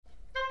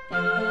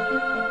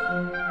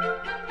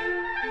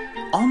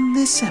On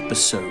this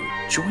episode,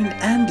 join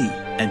Andy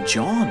and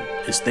John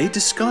as they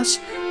discuss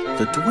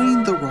the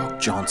Dwayne "The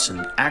Rock"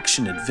 Johnson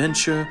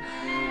action-adventure,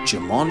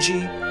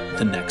 Jumanji: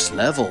 The Next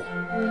Level.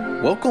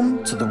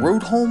 Welcome to The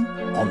Road Home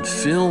on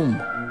Film.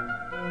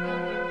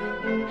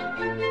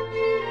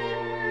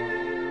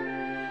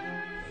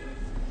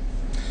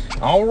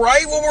 All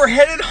right, well, we're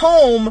headed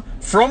home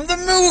from the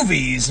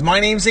movies.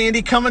 My name's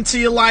Andy, coming to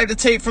you live to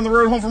tape from the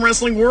Road Home from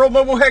Wrestling World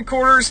Mobile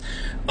Headquarters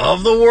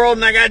of the world.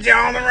 And I got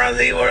John the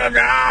Rosie. What up,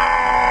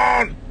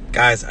 John?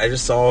 Guys, I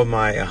just saw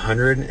my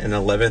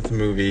 111th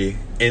movie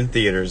in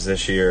theaters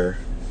this year.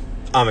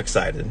 I'm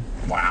excited.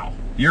 Wow.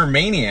 You're a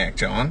maniac,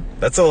 John.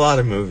 That's a lot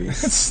of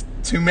movies. It's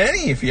too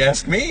many, if you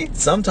ask me.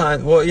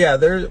 Sometimes, well, yeah,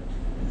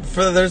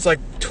 there's like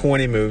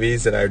 20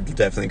 movies that I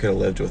definitely could have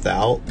lived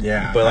without.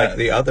 Yeah. But like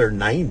the other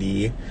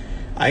 90,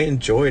 I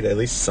enjoyed at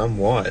least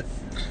somewhat.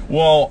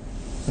 Well,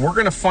 we're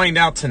going to find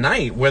out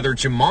tonight whether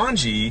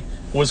Jumanji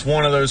was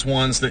one of those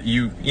ones that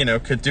you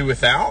could do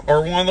without,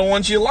 or one of the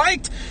ones you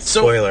liked.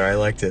 Spoiler, I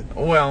liked it.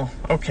 Well,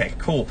 okay,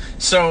 cool.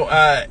 So,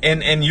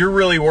 and you're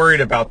really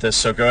worried about this,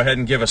 so go ahead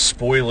and give a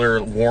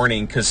spoiler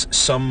warning, because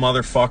some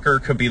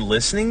motherfucker could be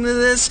listening to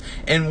this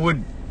and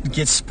would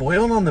get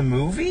spoiled on the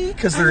movie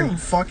because they're a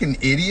fucking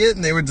idiot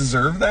and they would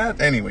deserve that.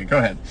 Anyway, go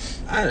ahead.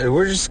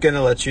 We're just going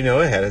to let you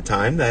know ahead of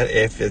time that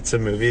if it's a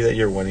movie that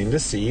you're wanting to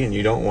see and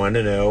you don't want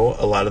to know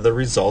a lot of the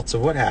results of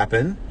what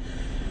happened,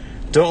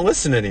 don't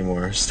listen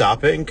anymore.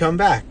 Stop it and come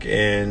back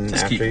and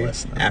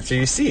after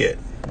you see it.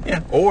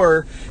 Yeah.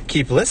 Or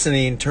keep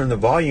listening, turn the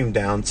volume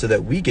down so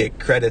that we get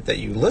credit that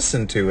you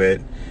listened to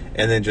it,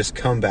 and then just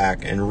come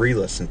back and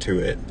re-listen to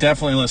it.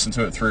 Definitely listen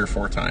to it 3 or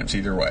 4 times,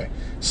 either way.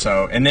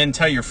 So, and then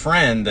tell your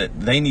friend that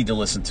they need to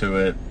listen to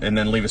it, and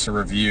then leave us a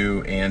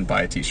review and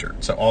buy a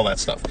t-shirt. So all that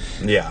stuff.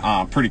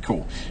 Yeah. Pretty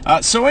cool.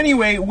 So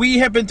anyway, we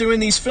have been doing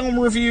these film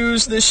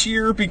reviews this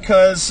year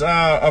because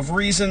of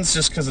reasons,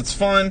 just because it's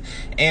fun.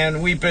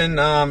 And we've been,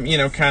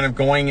 kind of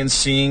going and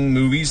seeing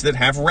movies that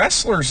have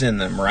wrestlers in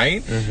them,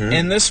 right? Mm-hmm.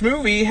 And this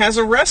movie has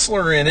a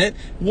wrestler in it.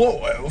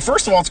 Well,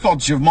 first of all, it's called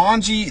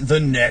Jumanji: The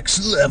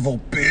Next Level,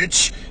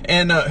 bitch.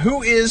 And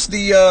who is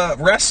the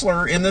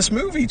wrestler in this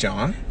movie,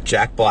 John?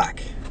 Jack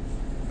Black.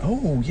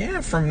 Oh,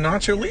 yeah, from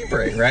Nacho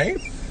Libre, right?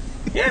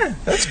 Yeah,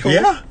 that's cool.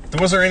 Yeah.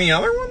 Was there any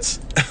other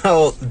ones?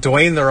 Oh,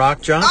 Dwayne "The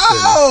Rock" Johnson.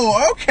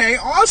 Oh, okay,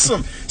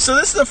 awesome. So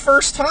this is the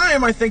first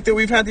time, I think, that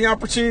we've had the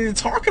opportunity to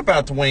talk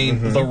about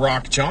Dwayne "The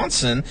Rock"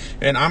 Johnson,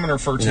 and I'm going to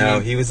refer to him. No,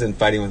 he was in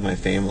Fighting With My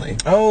Family.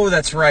 Oh,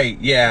 that's right.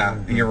 Yeah,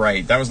 you're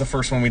right. That was the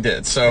first one we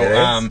did.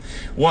 So,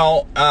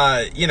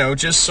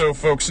 just so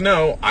folks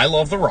know, I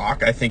love The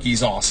Rock. I think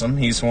he's awesome.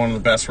 He's one of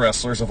the best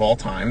wrestlers of all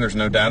time. There's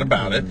no doubt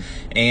about it.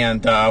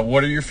 And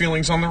what are your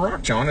feelings on The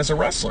Rock, John, as a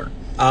wrestler?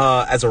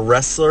 As a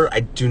wrestler,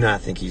 I do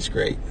not think he's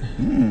great.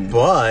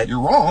 But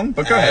you're wrong.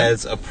 But go ahead.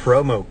 As a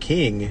promo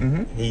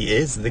king, he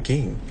is the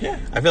king. Yeah,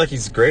 I feel like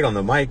he's great on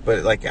the mic,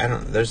 but like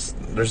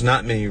there's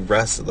not many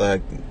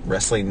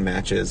wrestling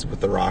matches with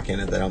The Rock in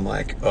it that I'm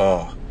like,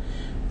 oh,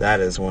 that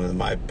is one of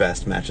my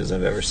best matches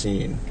I've ever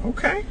seen.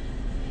 Okay.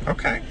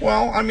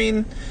 Well, I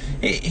mean,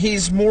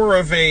 he's more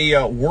of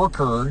a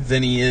worker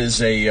than he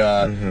is a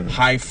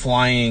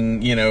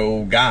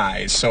high-flying,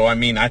 guy. So, I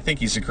mean, I think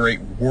he's a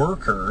great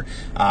worker,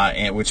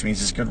 and which means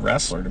he's a good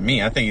wrestler to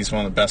me. I think he's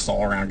one of the best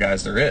all-around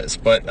guys there is.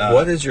 But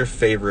what is your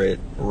favorite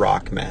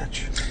Rock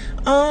match?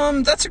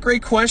 That's a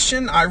great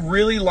question. I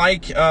really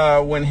like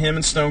when him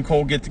and Stone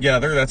Cold get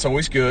together. That's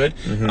always good.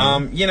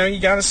 You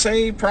got to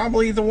say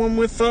probably the one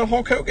with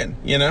Hulk Hogan.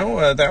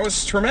 That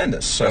was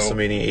tremendous. So,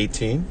 WrestleMania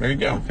 18. There you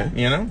go. Okay.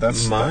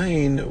 That's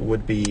mine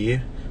would be.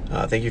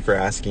 Thank you for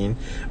asking.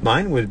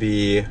 Mine would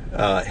be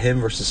him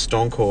versus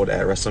Stone Cold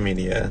at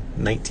WrestleMania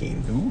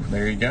 19. Ooh,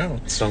 there you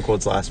go. Stone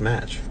Cold's last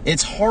match.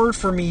 It's hard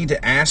for me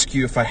to ask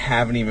you if I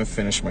haven't even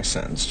finished my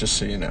sentence, just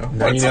so you know.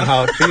 Now you know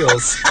how it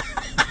feels.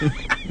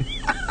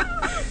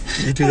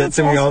 You do that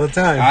to me all the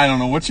time. I don't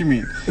know what you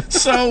mean.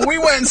 So we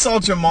went and saw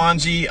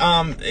Jumanji.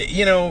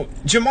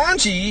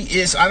 Jumanji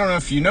is, I don't know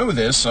if you know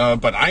this,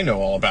 but I know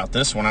all about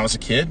this. When I was a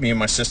kid, me and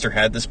my sister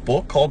had this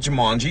book called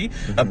Jumanji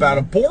about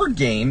a board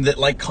game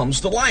that comes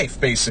to life,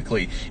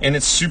 basically. And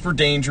it's super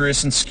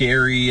dangerous and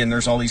scary, and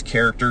there's all these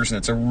characters, and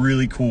it's a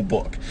really cool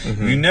book. If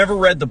you never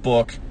read the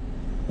book,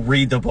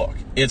 read the book.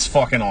 It's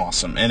fucking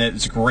awesome, and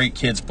it's a great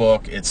kids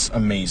book. It's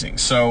amazing.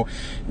 So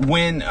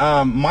when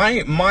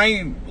my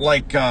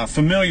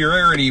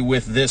familiarity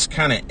with this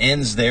kind of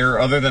ends there,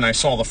 other than I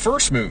saw the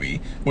first movie,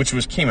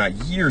 which came out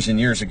years and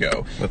years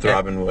ago with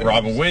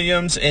Robin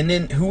Williams, and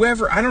then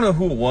whoever, I don't know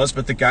who it was,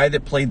 but the guy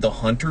that played the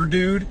hunter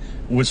dude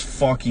was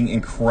fucking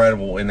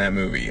incredible in that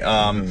movie.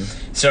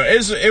 So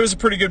it was a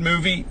pretty good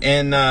movie,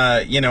 and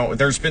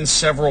there's been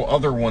several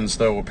other ones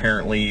though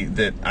apparently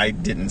that I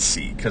didn't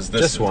see because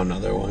just one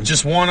other one.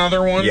 Just one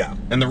other one? Yeah.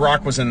 And The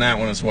Rock was in that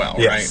one as well,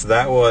 right? Yes,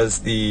 that was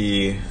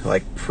the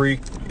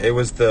it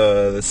was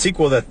the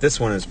sequel that this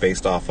one is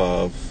based off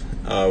of,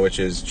 which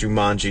is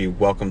Jumanji: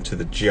 Welcome to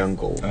the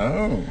Jungle.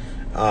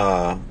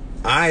 Oh.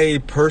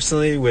 I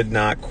personally would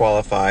not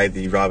qualify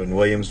the Robin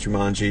Williams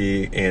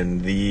Jumanji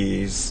and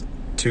these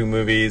two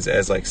movies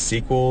as like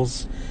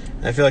sequels.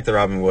 I feel like the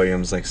Robin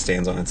Williams like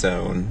stands on its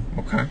own.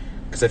 Okay.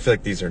 Because I feel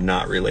like these are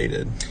not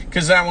related.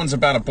 Because that one's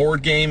about a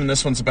board game and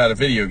this one's about a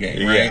video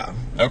game, right? Yeah.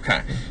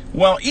 Okay.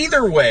 Well,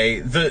 either way,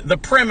 the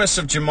premise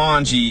of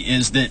Jumanji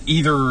is that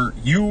either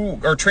you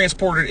are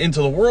transported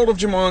into the world of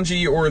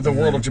Jumanji or the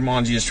world of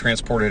Jumanji is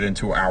transported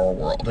into our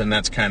world. And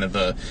that's kind of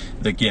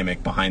the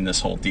gimmick behind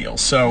this whole deal.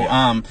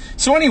 So,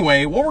 so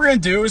anyway, what we're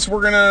going to do is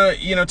we're going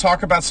to,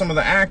 talk about some of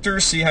the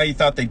actors, see how you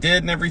thought they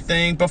did and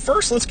everything. But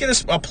first, let's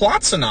get a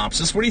plot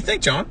synopsis. What do you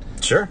think, John?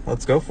 Sure,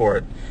 let's go for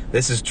it.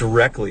 This is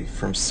directly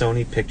from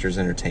Sony Pictures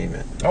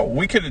Entertainment. Oh,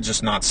 we could have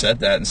just not said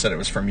that and said it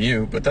was from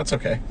you, but that's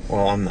okay.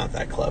 Well, I'm not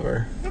that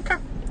clever. Okay.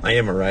 I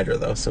am a writer,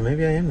 though, so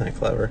maybe I am that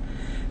clever.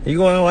 You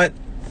know what?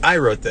 I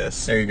wrote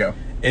this. There you go.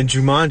 In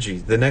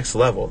Jumanji, the next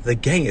level, the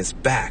gang is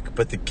back,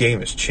 but the game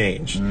has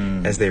changed.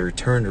 As they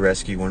return to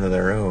rescue one of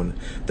their own,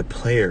 the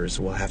players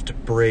will have to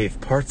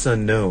brave parts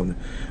unknown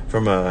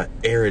from a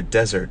arid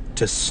desert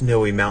to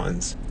snowy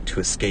mountains to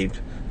escape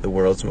the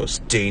world's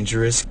most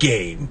dangerous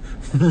game.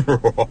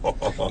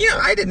 Yeah,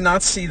 I did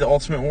not see the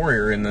Ultimate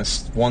Warrior in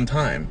this one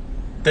time.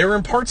 They were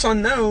in parts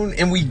unknown,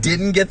 and we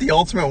didn't get the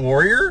Ultimate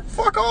Warrior?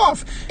 Fuck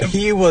off.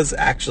 He was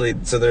actually...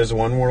 So there's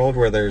one world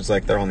where there's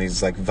like they're on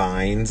these like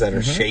vines that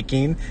are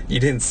shaking. You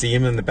didn't see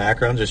him in the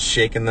background just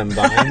shaking them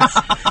vines.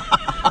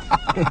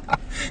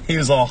 He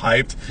was all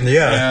hyped.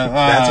 Yeah.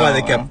 That's why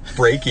they kept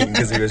breaking,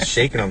 because he was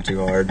shaking them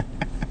too hard.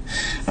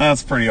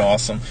 That's pretty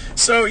awesome.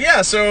 So,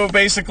 yeah, so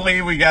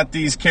basically we got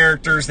these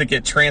characters that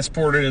get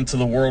transported into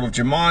the world of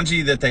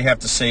Jumanji that they have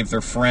to save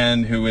their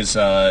friend who is,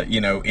 in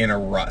a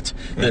rut.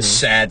 The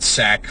sad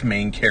sack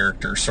main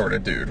character sort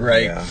of dude,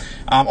 right? Yeah.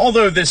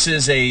 Although this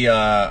is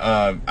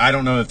I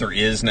don't know that there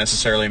is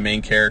necessarily a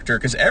main character,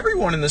 because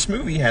everyone in this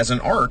movie has an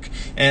arc.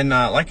 And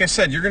like I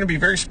said, you're going to be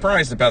very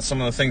surprised about some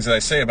of the things that I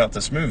say about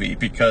this movie,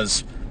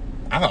 because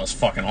I thought it was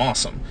fucking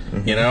awesome.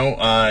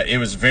 It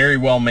was very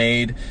well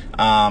made.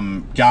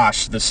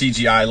 Gosh, the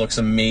CGI looks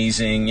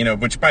amazing.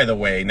 which, by the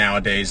way,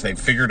 nowadays they've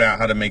figured out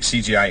how to make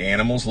CGI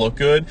animals look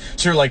good.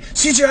 So you're like,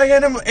 CGI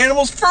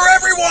animals for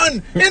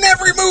everyone in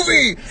every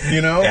movie.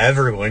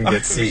 Everyone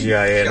gets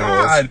CGI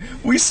animals. God,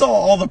 we saw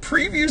all the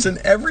previews and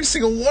every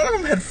single one of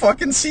them had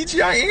fucking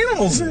CGI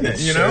animals in it.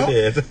 Sure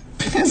did.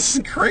 It's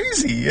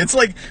crazy. It's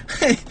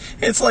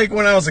like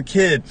when I was a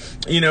kid,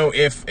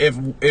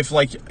 if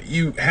like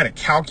you had a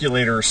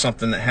calculator or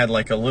something that had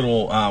like a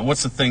little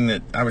what's the thing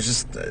that I was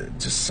just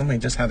somebody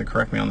just had to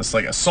correct me on this,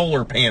 like a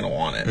solar panel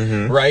on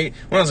it, right?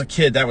 When I was a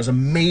kid, that was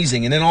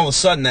amazing, and then all of a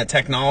sudden that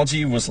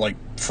technology was like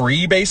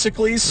free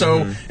basically,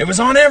 so it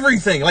was on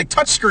everything, like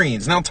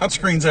touchscreens. Now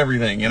touchscreens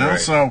everything, Right.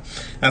 So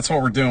that's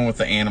what we're doing with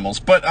the animals.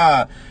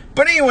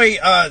 But anyway,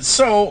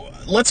 so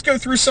let's go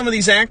through some of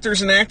these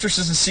actors and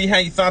actresses and see how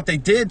you thought they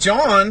did.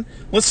 John,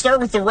 let's start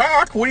with The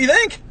Rock. What do you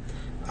think?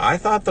 I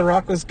thought The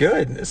Rock was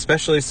good,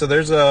 especially, so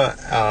there's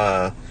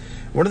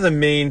one of the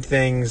main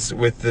things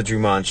with the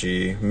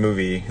Jumanji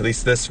movie, at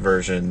least this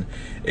version,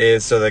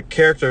 is so the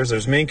characters,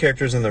 there's main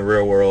characters in the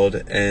real world,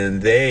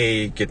 and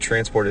they get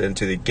transported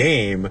into the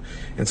game,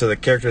 and so the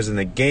characters in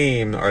the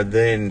game are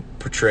then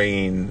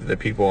portraying the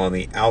people on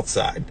the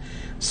outside.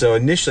 So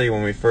initially,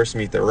 when we first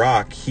meet The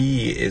Rock,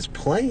 he is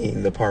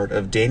playing the part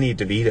of Danny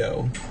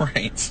DeVito.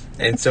 Right.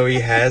 And so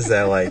he has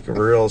that, like,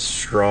 real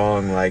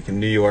strong, like,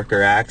 New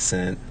Yorker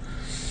accent.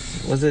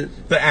 Was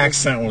it? The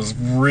accent was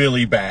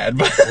really bad.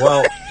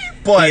 Well,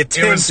 but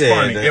it was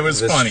funny. It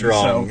was funny.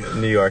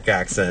 Strong New York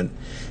accent.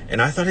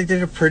 And I thought he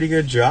did a pretty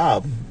good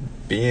job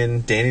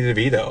being Danny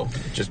DeVito,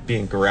 just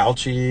being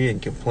grouchy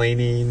and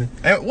complaining.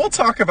 And we'll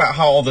talk about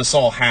how all this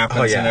all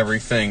happens and yeah.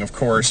 everything, of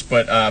course.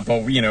 But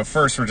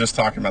first we're just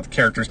talking about the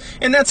characters,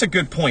 and that's a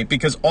good point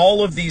because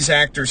all of these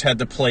actors had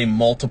to play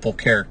multiple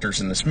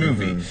characters in this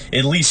movie,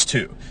 at least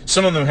two.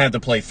 Some of them had to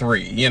play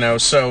three.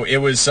 So it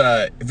was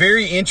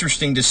very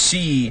interesting to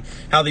see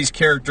how these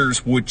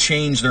characters would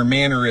change their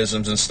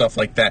mannerisms and stuff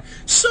like that.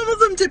 Some of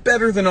them did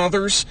better than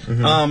others.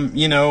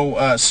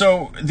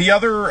 So the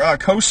other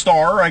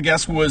co-star, I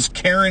guess, was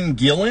Karen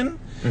Gillan.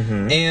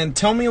 And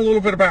tell me a little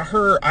bit about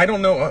her. I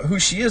don't know who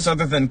she is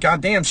other than,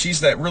 goddamn,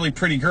 she's that really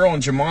pretty girl in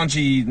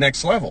Jumanji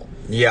Next Level.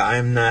 Yeah,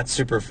 I'm not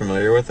super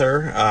familiar with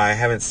her. I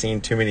haven't seen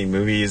too many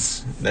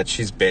movies that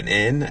she's been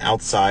in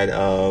outside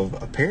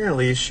of,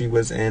 apparently she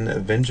was in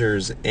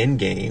Avengers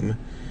Endgame.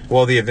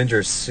 Well, the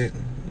Avengers,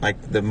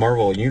 like the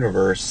Marvel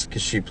Universe,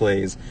 because she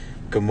plays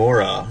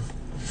Gamora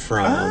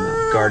from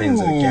Guardians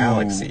of the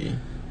Galaxy.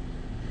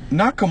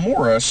 Not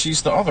Gamora,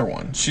 she's the other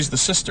one. She's the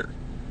sister,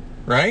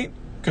 right?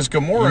 Because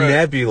Gamora...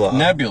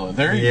 Nebula,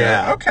 there you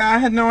go. Okay, I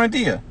had no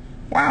idea.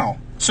 Wow.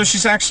 So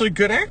she's actually a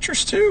good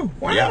actress, too.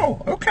 Wow,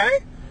 yeah. Okay.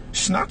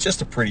 She's not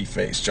just a pretty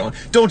face, John.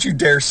 Don't you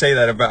dare say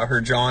that about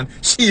her, John.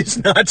 She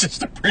is not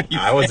just a pretty face.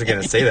 I wasn't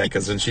going to say that,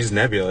 because when she's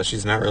Nebula,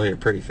 she's not really a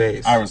pretty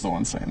face. I was the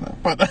one saying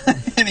that.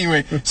 But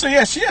anyway, so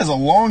yeah, she has a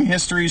long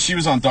history. She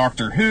was on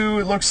Doctor Who,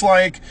 it looks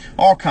like.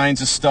 All kinds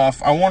of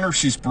stuff. I wonder if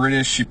she's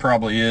British. She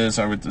probably is,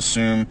 I would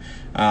assume.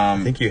 I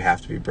think you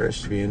have to be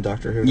British to be in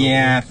Doctor Who.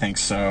 Yeah, I think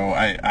so.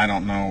 I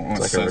don't know.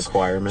 It's like a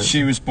requirement.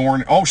 She was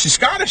born... Oh, she's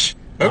Scottish!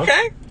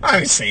 Okay. I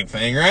mean, same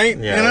thing, right?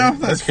 Yeah, you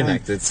know, that's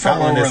connected. from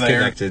Scotland over is there.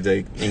 connected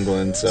to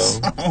England,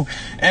 so.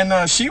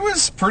 And she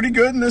was pretty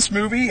good in this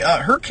movie.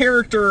 Her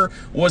character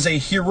was a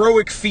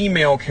heroic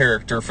female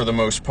character for the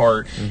most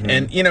part.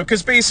 And, you know,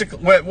 because basically,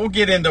 we'll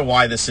get into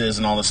why this is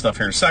and all this stuff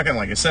here in a second,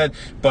 like I said,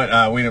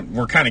 but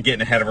we're kind of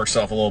getting ahead of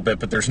ourselves a little bit,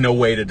 but there's no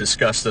way to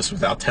discuss this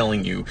without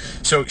telling you.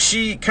 So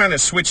she kind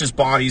of switches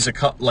bodies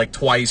like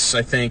twice,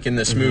 I think, in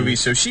this movie.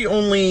 So she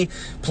only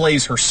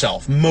plays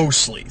herself,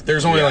 mostly.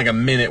 There's only like a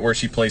minute where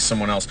she plays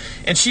someone else.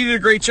 And she did a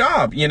great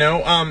job, you know.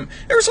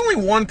 There was only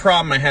one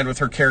problem I had with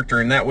her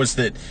character, and that was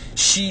that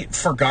she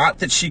forgot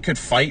that she could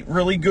fight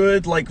really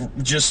good, like,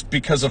 just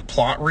because of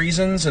plot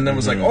reasons, and then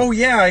was like, oh,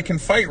 yeah, I can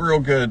fight real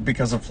good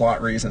because of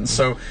plot reasons.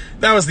 So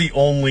that was the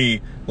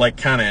only, like,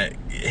 kind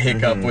of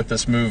hiccup with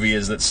this movie,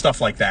 is that stuff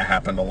like that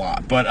happened a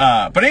lot. But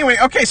anyway,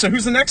 okay, so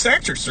who's the next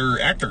actress or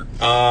actor?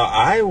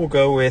 I will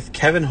go with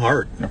Kevin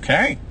Hart.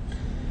 Okay.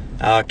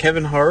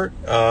 Kevin Hart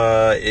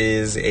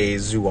is a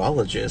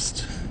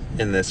zoologist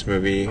in this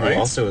movie, Right. who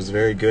also is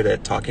very good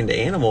at talking to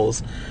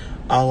animals,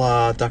 a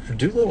la Dr.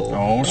 Dolittle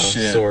of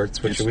shit.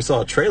 sorts, which we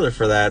saw a trailer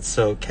for that.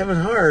 So Kevin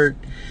Hart,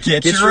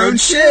 Get your own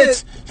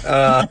shit.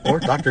 Or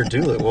Dr.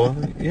 Dolittle. Well,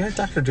 yeah,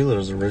 Dr.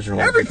 Dolittle's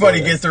original. Everybody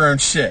before gets their own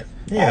shit.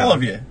 Yeah. All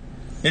of you.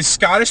 It's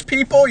Scottish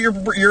people,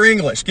 you're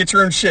English. Get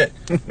your own shit.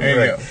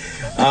 There you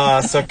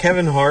go. So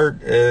Kevin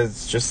Hart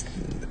is just,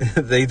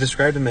 they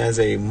described him as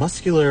a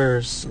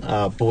muscular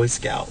Boy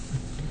Scout.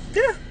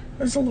 Yeah.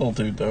 There's a little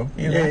dude, though.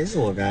 You know? Yeah, he's a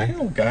little guy.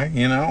 Little guy,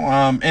 you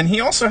know. And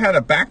he also had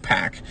a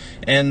backpack,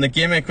 and the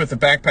gimmick with the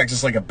backpack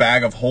is like a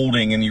bag of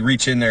holding, and you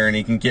reach in there and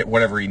he can get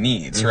whatever he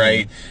needs,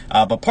 right?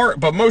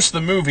 But most of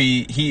the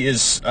movie, he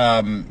is,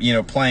 you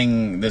know,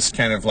 playing this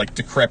kind of like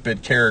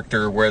decrepit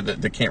character where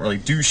they can't really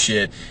do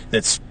shit.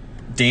 That's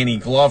Danny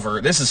Glover.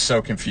 This is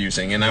so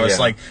confusing. And I was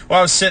like, well,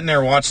 I was sitting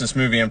there watching this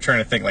movie, I'm trying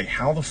to think, like,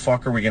 how the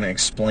fuck are we going to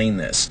explain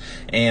this?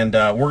 And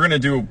we're going to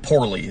do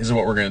poorly, is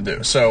what we're going to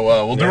do.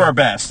 So we'll do our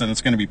best, and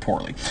it's going to be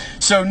poorly.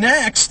 So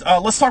next,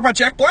 let's talk about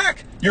Jack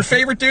Black. Your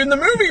favorite dude in the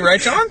movie, right,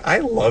 John? I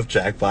love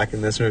Jack Black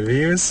in this movie.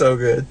 He was so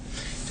good.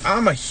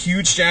 I'm a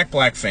huge Jack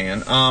Black fan.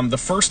 The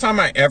first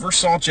time I ever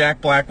saw Jack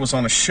Black was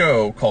on a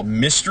show called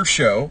Mr.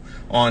 Show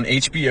on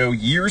HBO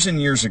years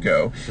and years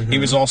ago. He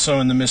was also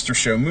in the Mr.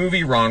 Show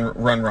movie, Run,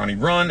 Ronnie,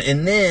 Run.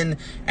 And then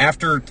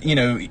after, you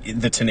know,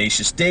 the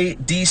Tenacious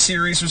D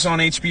series was on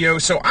HBO.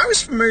 So I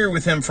was familiar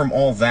with him from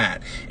all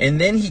that.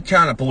 And then he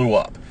kind of blew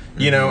up,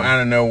 you know,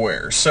 out of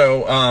nowhere.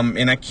 So,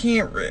 and I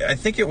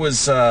think it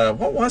was,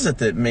 what was it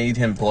that made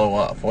him blow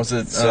up? Was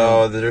it?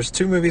 So there's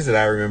two movies that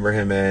I remember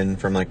him in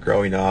from like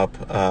growing up.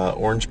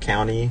 Orange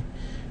County,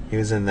 he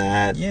was in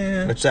that.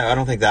 Yeah. Which I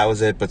don't think that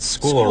was it, but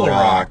School of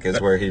Rock is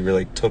where he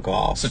really took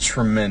off. It's a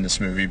tremendous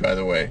movie, by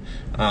the way.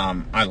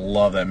 I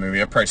love that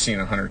movie. I've probably seen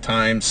it 100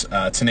 times.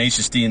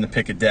 Tenacious D and the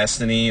Pick of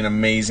Destiny, an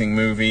amazing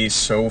movie,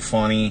 so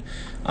funny.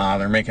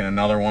 They're making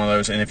another one of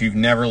those, and if you've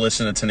never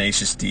listened to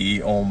Tenacious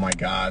D, oh my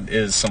god, it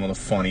is some of the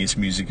funniest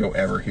music you'll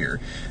ever hear.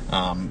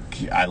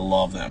 I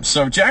love them.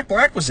 So Jack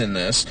Black was in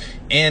this,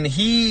 and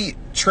he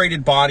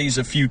traded bodies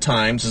a few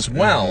times as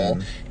well.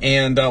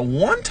 And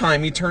one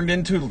time he turned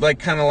into like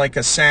kind of like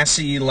a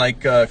sassy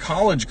like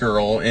college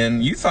girl,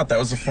 and you thought that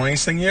was the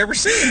funniest thing you ever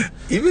seen.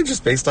 Even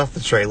just based off the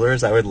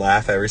trailers, I would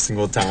laugh every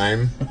single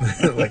time.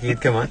 Like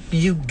he'd come on,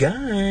 you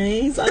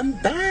guys, I'm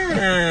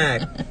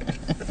back.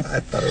 I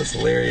thought it was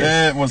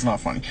hilarious. It was not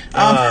funny.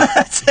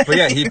 But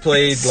yeah, he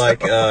played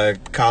like a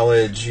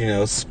college, you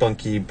know,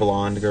 spunky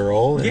blonde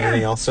girl, and then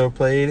he also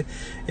played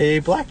a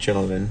black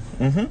gentleman.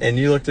 And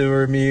you looked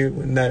over at me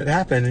when that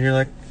happened, and you're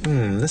like,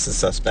 this is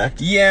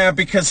suspect. Yeah,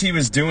 because he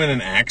was doing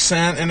an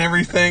accent and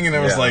everything, and it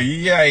was like,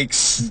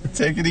 yikes,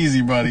 take it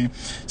easy, buddy.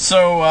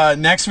 So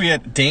next we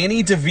had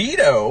Danny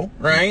DeVito,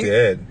 right?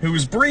 Good. Who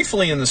was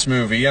briefly in this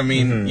movie. I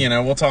mean, you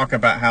know, we'll talk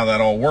about how that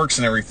all works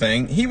and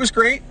everything. He was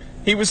great.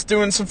 He was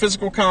doing some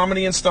physical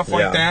comedy and stuff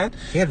like that.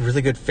 He had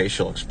really good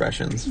facial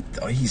expressions.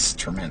 He's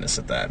tremendous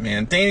at that,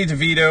 man. Danny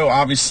DeVito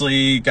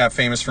obviously got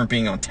famous from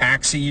being on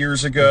Taxi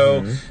years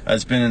ago.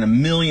 Has been in a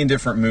million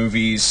different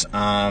movies,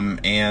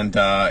 and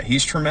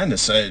he's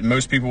tremendous.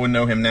 Most people would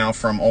know him now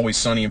from Always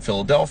Sunny in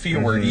Philadelphia,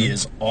 where he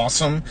is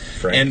awesome.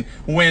 Right. And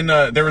when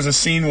there was a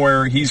scene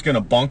where he's going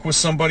to bunk with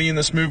somebody in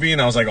this movie, and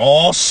I was like,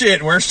 oh,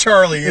 shit, where's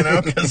Charlie? You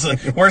know, because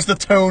where's the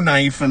toe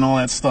knife and all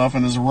that stuff,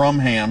 and his rum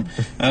ham.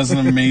 That was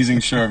an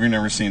amazing show. If you've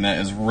never seen that,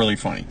 it's really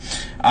funny.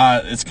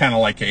 It's kind of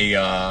like a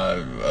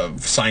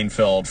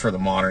Seinfeld for the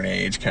modern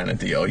age kind of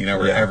deal, you know,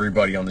 where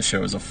everybody on the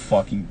show is a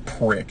fucking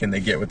prick and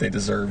they get what they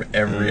deserve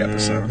every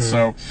episode.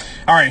 So,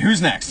 all right,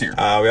 who's next here?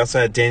 We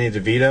also had Danny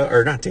DeVito,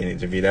 or not Danny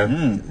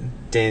DeVito,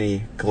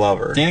 Danny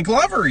Glover. Danny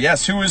Glover,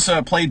 yes, who was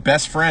played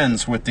best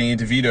friends with Danny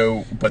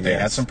DeVito, but they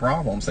had some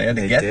problems. They had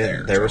to get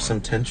there. There was some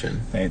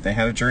tension. They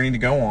had a journey to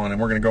go on, and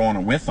we're going to go on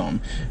it with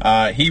them.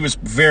 He was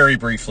very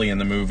briefly in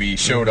the movie,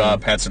 showed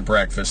up, had some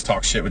breakfast,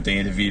 talked shit with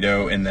Danny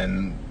DeVito, and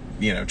then,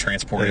 you know,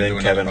 transported And to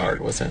then another Kevin Hart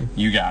movie. was him.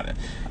 You got it.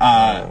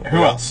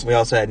 Who else? We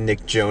also had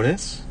Nick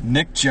Jonas.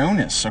 Nick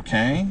Jonas,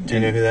 okay. Do you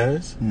know who that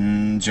is?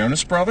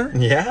 Jonas Brother?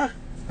 Yeah.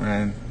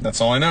 and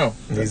that's all I know.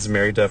 He's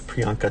married to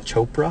Priyanka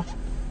Chopra.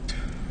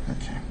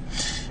 Okay.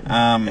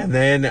 And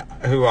then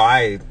who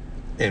I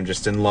am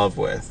just in love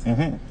with,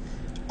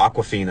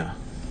 Awkwafina.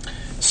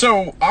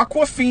 So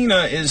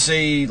Awkwafina is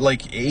a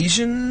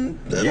Asian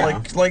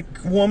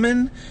like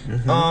woman.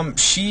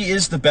 She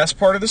is the best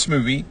part of this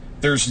movie.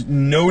 There's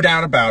no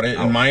doubt about it.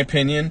 In my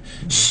opinion,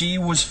 she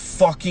was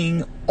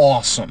fucking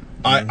awesome.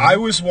 I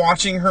was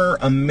watching her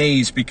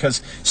amazed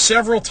because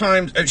several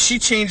times she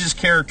changes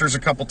characters a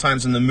couple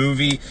times in the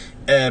movie.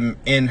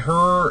 And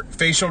her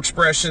facial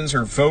expressions,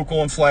 her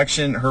vocal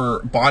inflection, her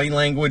body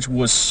language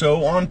was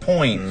so on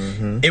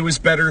point. It was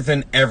better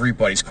than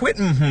everybody's. Quit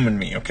and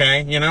me,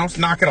 okay?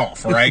 Knock it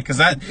off, all right? Because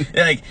that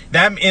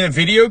in a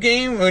video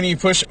game, when you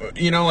push,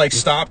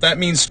 stop, that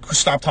means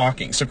stop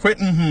talking. So quit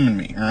and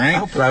me, all right?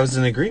 Oh, but I was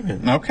in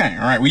agreement. Okay,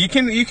 all right. Well, you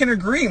can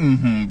agree,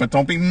 but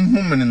don't be in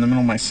the middle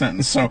of my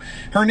sentence. So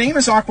her name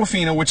is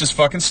Awkwafina, which is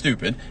fucking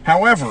stupid.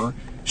 However,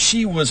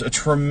 she was a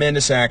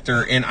tremendous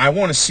actor, and I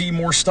want to see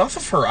more stuff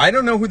of her. I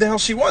don't know who the hell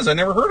she was. I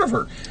never heard of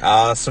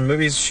her. Some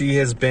movies she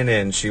has been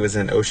in. She was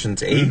in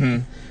Ocean's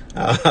 8.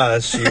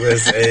 She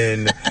was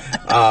in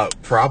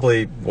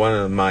probably one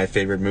of my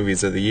favorite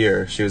movies of the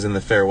year. She was in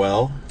The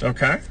Farewell.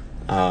 Okay.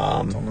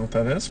 Don't know what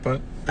that is,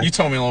 but you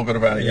told me a little bit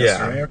about it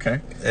yesterday. Yeah.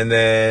 Okay. And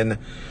then I'm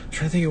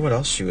trying to think of what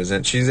else she was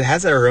in. She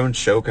has her own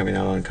show coming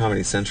out on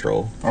Comedy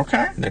Central.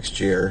 Okay. Next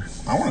year.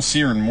 I want to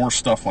see her in more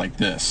stuff like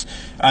this.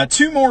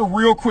 Two more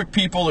real quick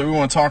people that we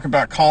want to talk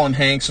about. Colin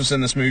Hanks was in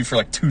this movie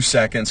for 2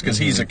 seconds because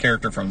he's a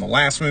character from the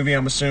last movie,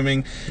 I'm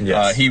assuming.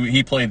 Yes.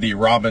 He played the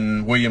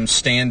Robin Williams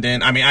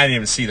stand-in. I mean, I didn't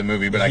even see the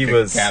movie, but I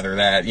could gather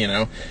that,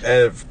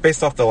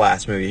 Based off the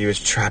last movie, he was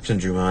trapped in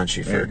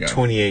Jumanji for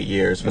 28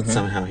 years, but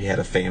somehow he had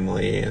a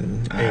family,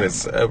 and it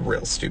was a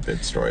real stupid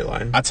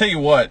storyline. I tell you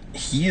what,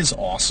 he is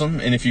awesome,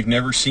 and if you've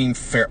never seen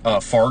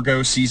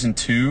Fargo Season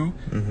 2,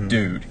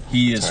 dude,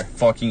 he is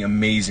fucking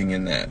amazing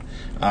in that.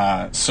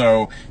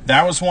 So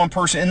that was one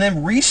person, and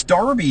then Rhys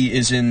Darby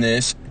is in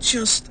this.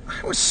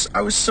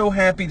 I was so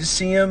happy to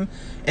see him.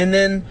 And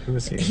then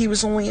he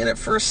was only in it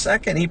for a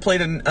second. He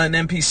played an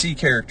NPC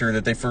character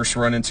that they first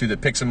run into that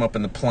picks him up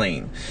in the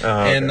plane.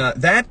 And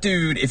that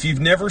dude, if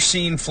you've never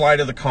seen Flight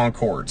of the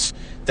Conchords,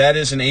 that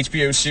is an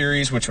HBO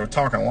series, which we're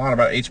talking a lot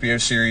about HBO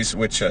series,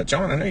 which,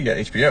 John, I know you got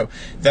HBO.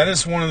 That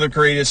is one of the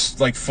greatest,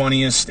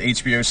 funniest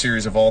HBO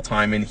series of all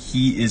time, and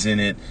he is in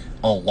it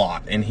a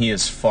lot, and he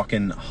is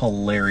fucking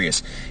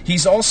hilarious.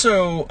 He's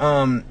also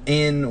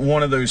in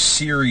one of those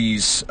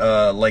series,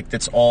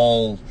 that's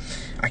all...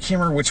 I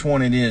can't remember which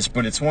one it is,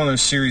 but it's one of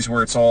those series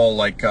where it's all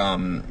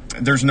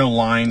there's no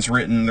lines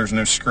written, there's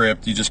no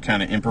script, you just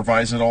kind of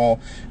improvise it all.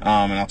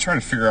 And I'll try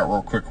to figure out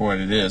real quick what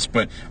it is.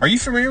 But are you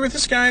familiar with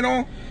this guy at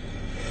all?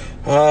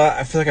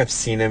 I feel like I've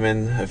seen him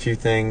in a few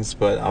things,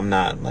 but I'm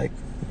not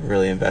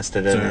really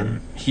invested in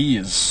him. He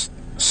is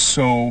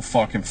so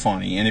fucking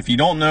funny, and if you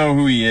don't know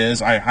who he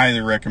is, I highly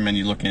recommend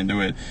you look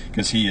into it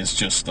because he is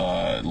just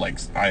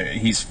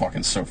he's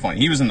fucking so funny.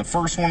 He was in the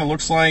first one, it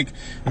looks like,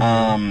 or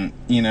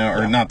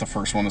not the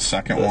first one, the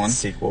second one,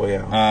 sequel.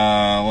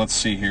 Let's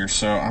see here.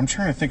 So I'm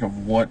trying to think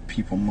of what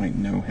people might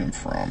know him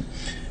from.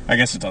 I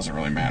guess it doesn't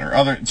really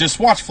matter. Just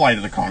watch Flight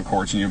of the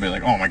Conchords, and you'll be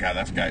like, oh my god,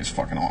 that guy is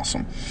fucking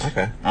awesome.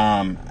 Okay.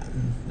 And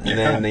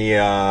then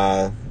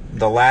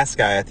the last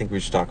guy I think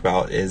we should talk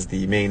about is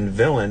the main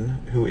villain,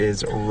 who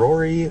is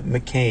Rory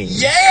McCain.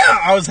 Yeah!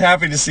 I was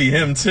happy to see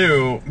him,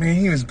 too. Man,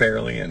 he was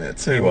barely in it,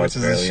 too, which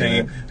is a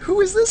shame. Who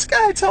is this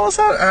guy? Tell us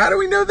how do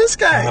we know this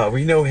guy?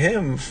 We know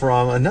him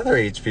from another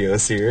HBO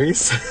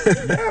series.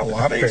 Yeah, a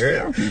lot of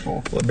HBO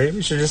people. Well, maybe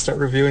we should just start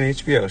reviewing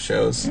HBO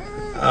shows.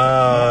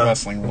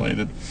 Wrestling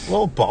related.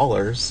 Well,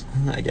 Ballers,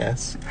 I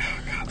guess. Oh,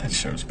 God, that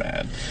show's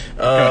bad.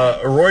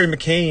 Rory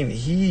McCain,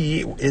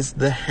 he is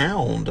the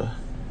Hound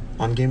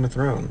on Game of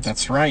Thrones.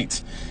 That's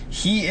right.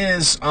 He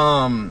is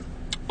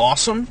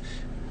awesome.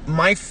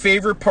 My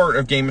favorite part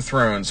of Game of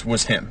Thrones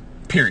was him.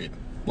 Period.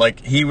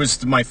 He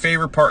was my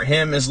favorite part.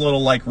 Him, his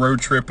little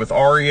road trip with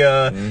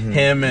Arya,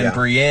 him and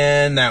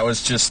Brienne. That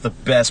was just the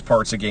best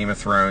parts of Game of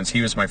Thrones.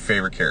 He was my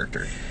favorite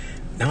character.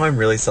 Now I'm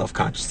really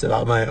self-conscious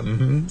about my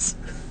ums.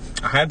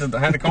 I had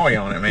to call you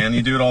on it, man.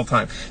 You do it all the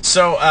time.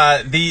 So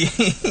well,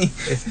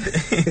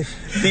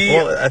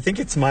 I think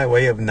it's my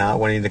way of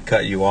not wanting to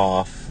cut you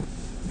off,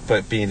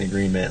 but be in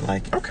agreement.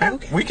 Okay,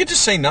 we could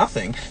just say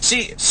nothing.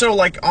 See,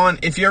 so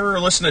if you ever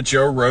listen to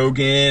Joe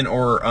Rogan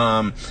or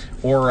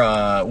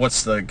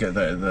what's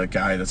the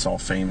guy that's all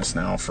famous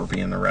now for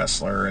being the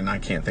wrestler, and I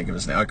can't think of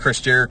his name,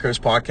 Chris Jericho's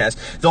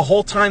podcast, the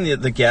whole time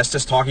the guest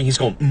is talking, he's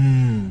going,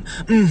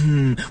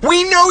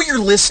 we know you're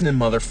listening,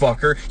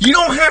 motherfucker. You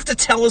don't have to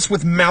tell us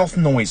with mouth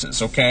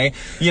noises, okay?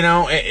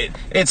 It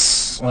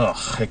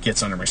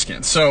gets under my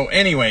skin. So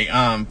anyway,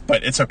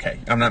 but it's okay.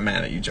 I'm not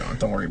mad at you, John.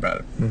 Don't worry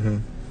about it.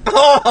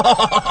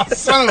 Oh,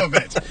 son of a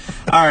bitch.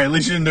 All right, at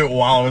least you didn't do it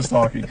while I was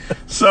talking.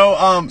 So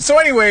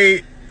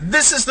anyway,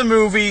 this is the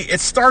movie. It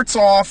starts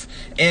off,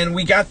 and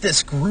we got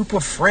this group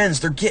of friends.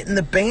 They're getting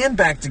the band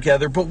back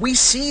together, but we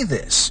see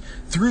this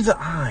through the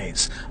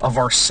eyes of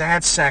our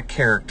sad sack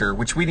character,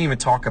 which we didn't even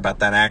talk about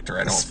that actor,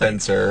 I don't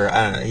Spencer. think.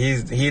 I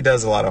don't know. He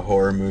does a lot of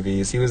horror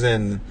movies. He was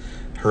in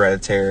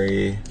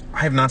Hereditary. I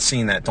have not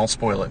seen that. Don't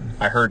spoil it.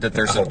 I heard that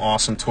there's an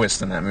awesome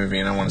twist in that movie,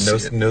 and I want to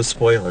see it. No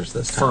spoilers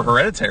this time. For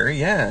Hereditary,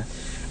 yeah.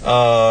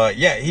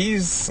 Yeah,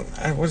 he's...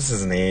 What is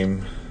his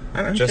name?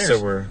 I don't know. Just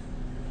so we're...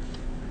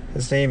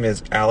 His name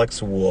is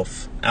Alex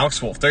Wolff.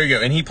 Alex Wolff, there you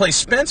go. And he plays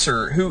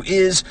Spencer, who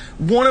is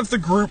one of the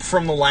group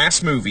from the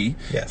last movie.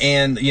 Yes.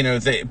 And,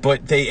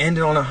 they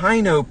ended on a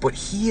high note, but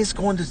he is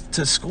going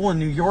to school in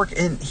New York,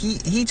 and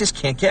he just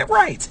can't get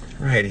right.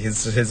 Right.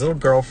 His little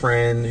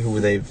girlfriend, who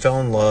they fell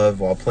in love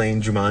while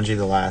playing Jumanji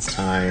the last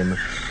time,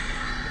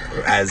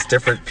 as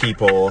different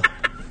people.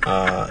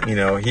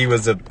 He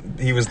was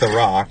the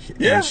Rock,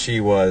 yeah. And she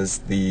was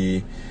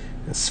the...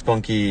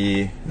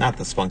 not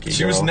the spunky She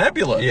girl. was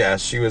Nebula. Yeah,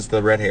 she was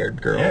the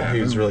red-haired girl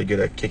who was really good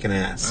at kicking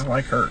ass. I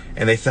like her.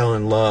 And they fell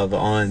in love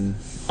on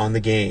the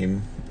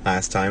game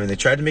last time, and they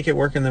tried to make it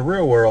work in the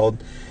real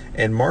world,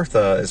 and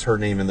Martha is her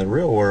name in the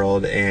real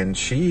world, and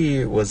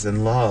she was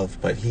in love,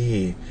 but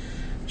he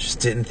just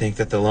didn't think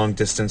that the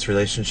long-distance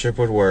relationship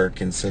would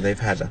work, and so they've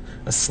had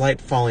a slight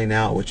falling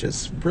out, which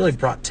has really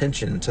brought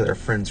tension to their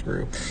friends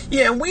group.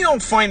 Yeah, and we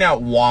don't find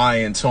out why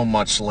until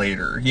much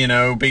later,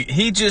 but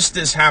he just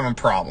is having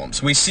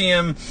problems. We see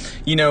him,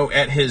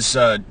 at his,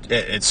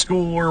 at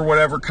school or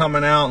whatever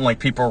coming out, and,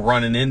 people are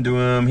running into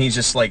him. He's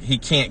just, he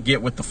can't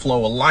get with the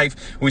flow of life.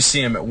 We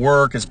see him at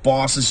work. His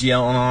boss is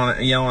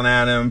yelling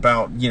at him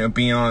about,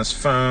 being on his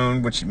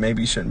phone, which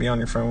maybe you shouldn't be on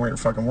your phone. We're at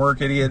fucking work,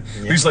 idiot.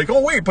 Yeah. He's like,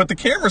 oh, wait, but the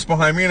camera's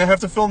behind me, and I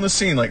have to film this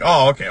scene.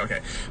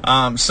 Okay.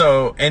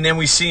 And then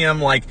we see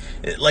him,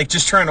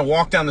 just trying to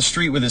walk down the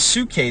street with his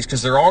suitcase,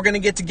 because they're all going to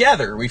get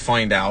together, we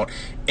find out,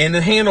 and the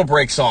handle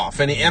breaks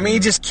off, and he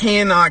just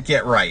cannot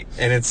get right.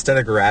 And instead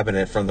of grabbing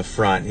it from the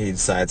front, he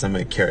decides, I'm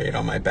going to carry it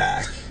on my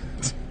back,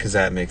 because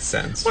that makes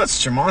sense. Well,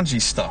 it's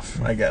Jumanji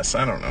stuff, I guess.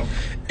 I don't know.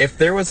 If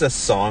there was a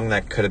song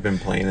that could have been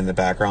playing in the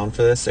background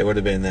for this, it would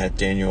have been that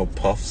Daniel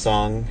Puff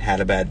song, Had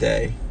a Bad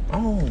Day.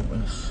 Oh,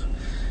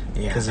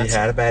 yeah, because he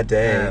had a bad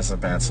day. Yeah, it's a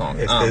bad song.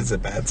 It is a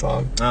bad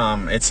song.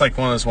 It's like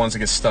one of those ones that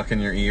gets stuck in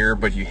your ear,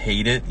 but you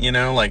hate it.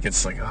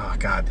 It's like, oh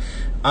god.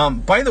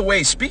 By the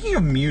way, speaking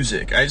of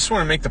music, I just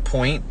want to make the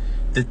point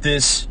that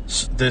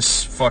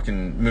this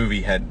fucking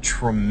movie had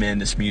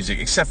tremendous music,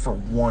 except for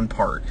one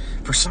part.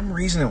 For some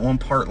reason, at one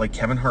part,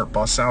 Kevin Hart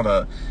busts out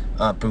a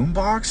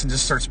boombox and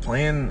just starts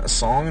playing a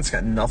song. It's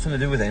got nothing to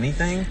do with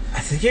anything. I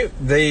think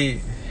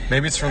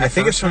maybe it's from the I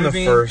think first it's from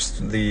movie? the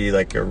first,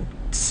 a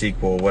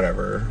sequel,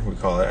 whatever we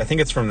call it. I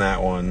think it's from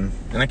that one.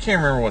 And I can't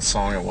remember what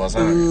song it was.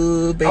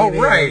 Ooh, baby, oh,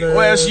 right.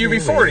 Well, it's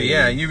UB40.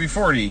 Yeah,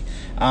 UB40.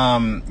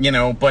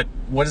 But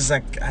what is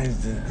that? I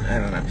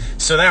don't know.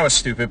 So that was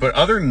stupid. But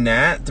other than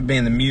that, the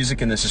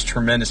music in this is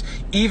tremendous.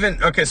 So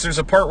there's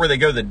a part where they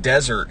go to the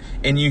desert,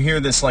 and you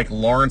hear this,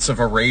 Lawrence of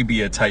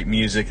Arabia type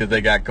music that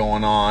they got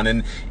going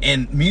on.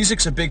 And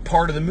music's a big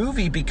part of the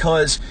movie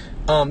because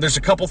there's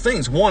a couple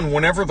things. One,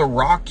 whenever The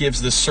Rock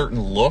gives this certain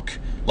look,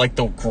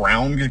 the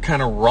ground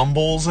kind of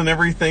rumbles and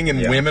everything,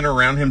 and women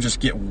around him just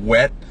get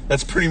wet.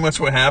 That's pretty much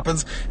what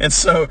happens. And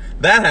so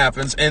that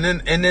happens, and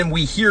then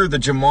we hear the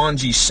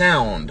Jumanji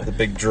sound. The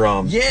big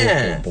drum.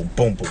 Yeah. Boom, boom,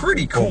 boom, boom,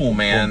 pretty boom, cool, boom,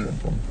 man. boom,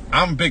 boom, boom.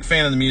 I'm a big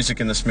fan of the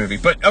music in this movie.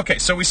 But, okay,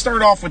 so we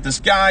start off with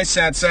this guy,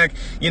 sad sack.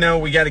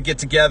 We got to get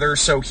together.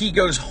 So he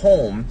goes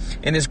home,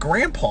 and his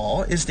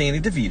grandpa is Danny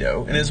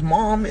DeVito, and his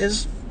mom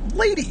is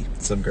Lady.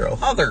 Some girl.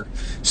 Other.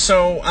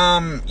 So,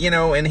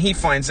 and he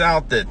finds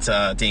out that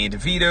Danny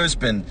DeVito's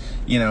been,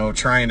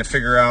 trying to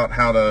figure out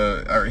how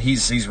to, or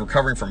he's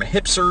recovering from a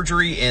hip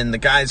surgery, and the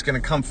guy's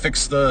going to come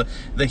fix the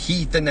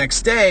heat the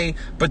next day.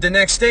 But the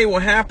next day,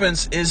 what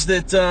happens is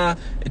that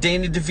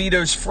Danny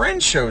DeVito's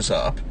friend shows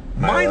up.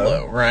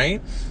 Milo,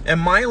 right?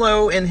 And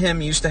Milo and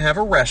him used to have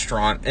a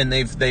restaurant, and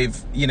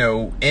they've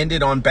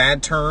ended on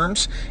bad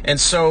terms. And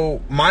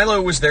so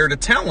Milo was there to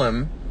tell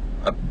him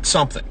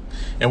something,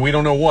 and we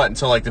don't know what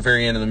until the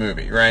very end of the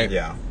movie, right?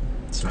 Yeah.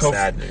 Some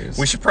sad news.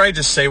 We should probably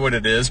just say what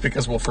it is,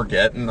 because we'll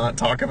forget and not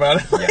talk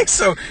about it. Yeah.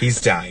 So he's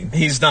dying,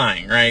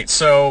 right?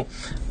 So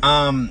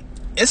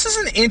this is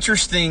an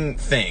interesting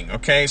thing,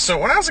 okay? So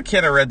when I was a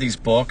kid, I read these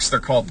books.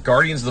 They're called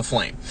Guardians of the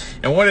Flame.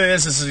 And what it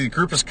is a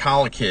group of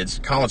college kids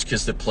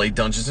that play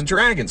Dungeons &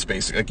 Dragons,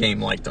 basically. A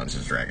game like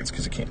Dungeons & Dragons,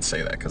 because I can't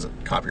say that because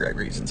of copyright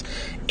reasons.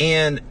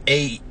 And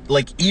a,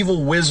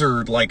 evil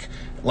wizard,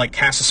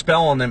 casts a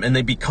spell on them, and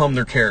they become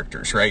their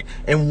characters, right?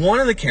 And one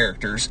of the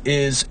characters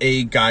is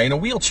a guy in a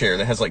wheelchair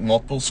that has,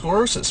 multiple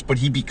sclerosis, but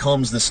he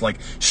becomes this,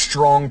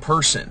 strong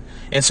person.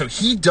 And so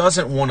he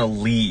doesn't want to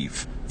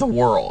leave the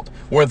world,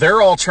 where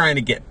they're all trying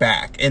to get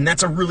back, and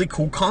that's a really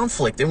cool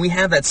conflict. And we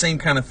have that same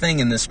kind of thing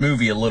in this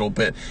movie a little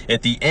bit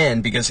at the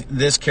end, because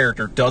this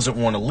character doesn't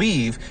want to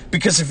leave,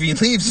 because if he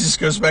leaves, he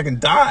just goes back and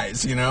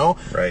dies,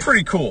 Right.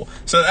 Pretty cool.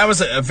 So that was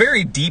a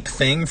very deep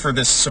thing for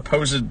this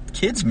supposed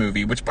kids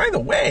movie, which, by the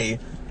way,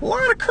 A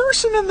lot of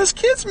cursing in this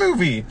kids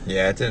movie.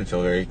 Yeah, it didn't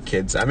feel very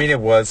kids. I mean, it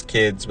was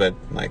kids, but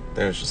like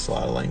there was just a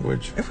lot of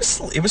language.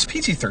 It was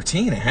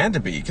PG-13. It had to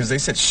be because they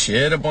said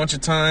shit a bunch of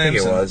times. I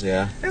think it was,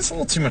 yeah. It's a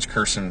little too much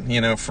cursing,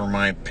 for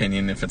my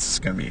opinion, if it's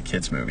going to be a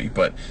kids movie.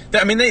 But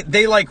I mean,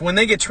 they like when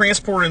they get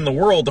transported in the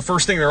world, the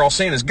first thing they're all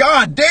saying is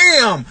 "God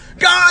damn,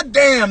 God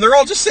damn." They're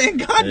all just saying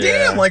 "God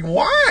damn." Like,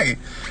 why?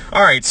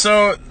 All right,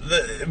 so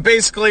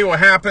basically what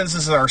happens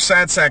is that our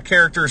sad sack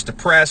character is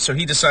depressed, so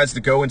he decides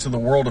to go into the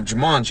world of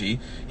Jumanji.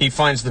 He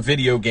finds the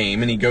video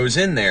game, and he goes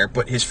in there,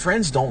 but his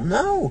friends don't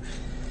know.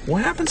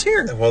 What happens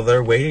here? Well,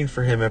 they're waiting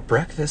for him at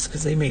breakfast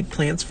because they made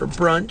plans for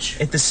brunch.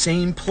 At the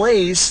same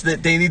place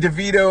that Danny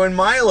DeVito and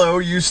Milo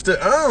used to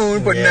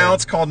own, but now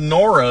it's called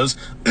Nora's.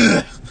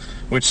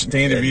 Which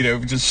Danny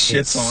DeVito just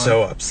shits on.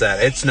 So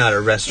upset. It's not a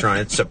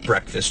restaurant, it's a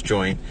breakfast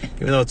joint.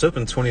 Even though it's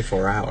open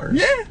 24 hours.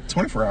 Yeah,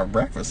 24-hour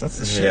breakfast. That's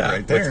the shit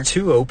right there. With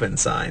 2 open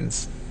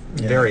signs.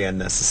 Yeah. Very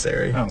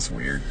unnecessary. That was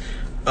weird.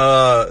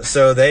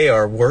 So they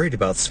are worried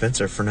about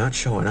Spencer for not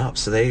showing up.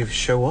 So they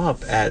show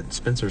up at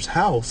Spencer's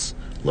house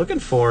looking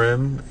for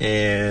him,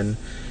 and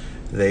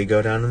they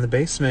go down in the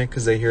basement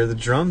because they hear the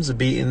drums a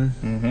beating.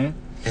 Mm-hmm.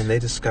 And they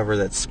discover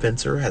that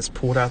Spencer has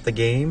pulled out the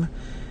game.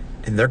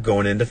 And they're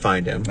going in to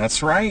find him.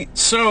 That's right.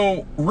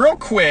 So, real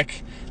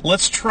quick,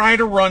 let's try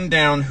to run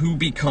down who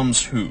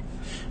becomes who.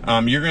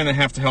 You're going to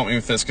have to help me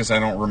with this because I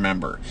don't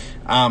remember.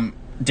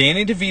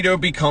 Danny DeVito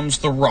becomes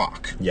The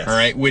Rock. Yes. All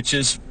right, which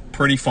is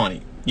pretty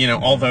funny.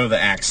 Although the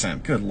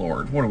accent, good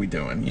Lord, what are we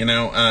doing?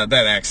 That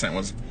accent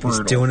was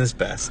brutal. He's doing his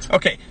best.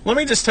 Okay, let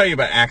me just tell you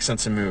about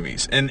accents in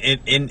movies. And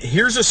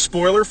here's a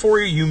spoiler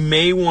for you. You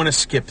may want to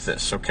skip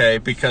this, okay?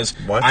 Because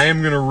I am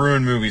going to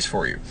ruin movies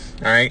for you.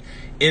 All right?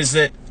 Is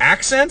that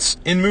accents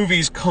in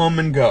movies come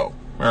and go,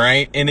 all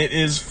right? And it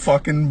is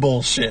fucking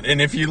bullshit. And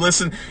if you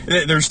listen,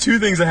 there's 2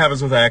 things that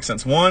happens with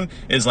accents. One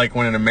is like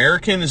when an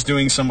American is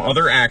doing some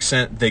other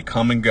accent, they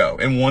come and go.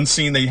 In one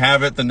scene they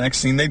have it, the next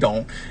scene they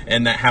don't.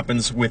 And that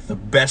happens with the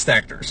best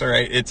actors, all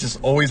right? It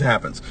just always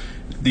happens.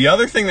 The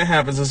other thing that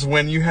happens is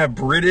when you have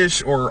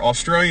British or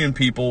Australian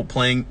people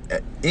playing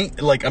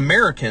like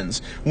Americans,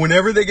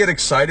 whenever they get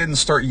excited and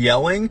start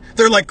yelling,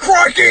 they're like,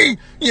 "Crikey!"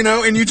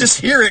 And you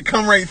just hear it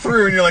come right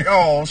through, and you're like,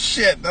 "Oh,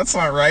 shit, that's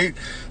not right."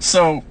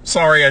 So,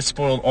 sorry I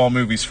spoiled all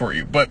movies for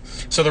you. But,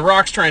 so The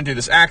Rock's trying to do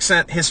this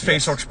accent. His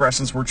facial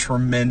expressions were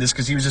tremendous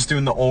because he was just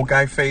doing the old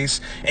guy face,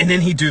 and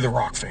then he'd do the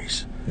Rock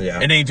face. Yeah.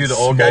 And then he'd do the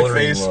old guy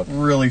face. Look.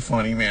 Really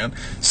funny, man.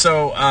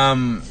 So,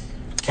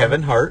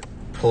 Kevin Hart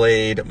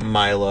played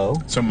Milo.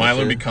 So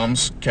Milo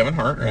becomes Kevin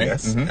Hart, right?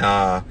 Yes.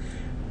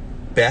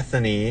 Mm-hmm.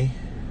 Bethany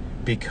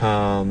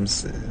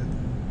becomes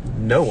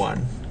no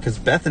one because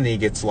Bethany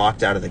gets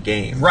locked out of the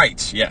game.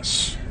 Right.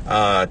 Yes.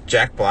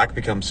 Jack Black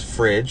becomes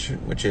Fridge,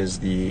 which is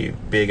the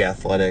big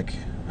athletic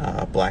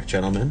black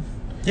gentleman.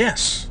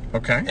 Yes.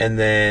 Okay. And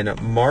then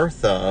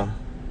Martha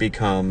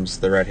becomes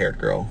the red-haired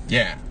girl.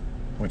 Yeah.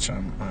 Which I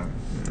don't know.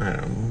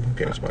 Who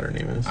cares what her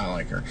name is? I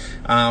like her.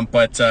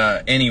 But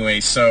anyway,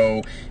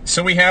 so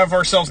we have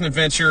ourselves an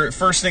adventure.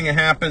 First thing that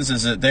happens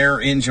is that they're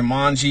in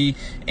Jumanji,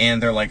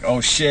 and they're like, oh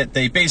shit.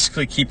 They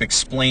basically keep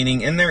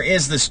explaining, and there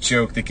is this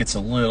joke that gets a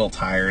little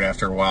tired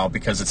after a while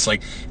because it's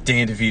like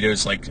Danny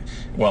DeVito's like,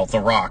 well, The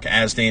Rock,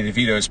 as Danny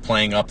DeVito is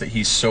playing up that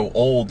he's so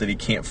old that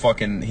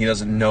he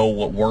doesn't know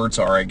what words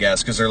are, I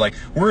guess, because they're like,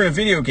 we're in a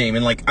video game,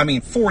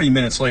 and 40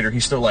 minutes later,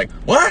 he's still like,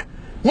 what?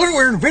 What,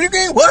 we're in a video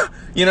game? What?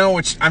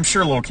 Which I'm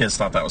sure little kids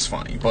thought that was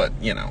funny, but,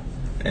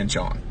 and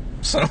John.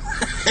 So,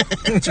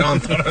 John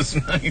thought it was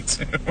funny,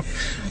 too.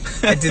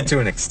 I did to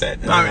an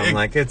extent. I'm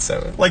like, it's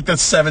so... Like the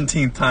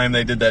 17th time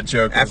they did that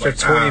joke. After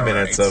 20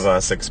 minutes of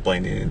us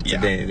explaining to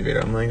Danny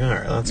DeVito, I'm like, all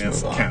right, let's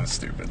move on. It's kind of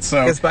stupid.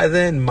 So, because by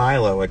then,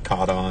 Milo had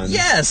caught on.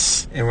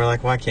 Yes! And we're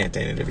like, why can't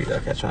Danny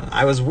DeVito catch on?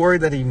 I was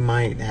worried that he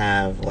might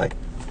have,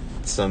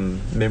 some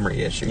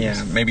memory issues.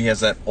 Yeah, maybe he has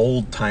that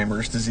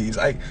old-timers disease.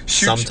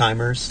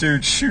 Some-timers?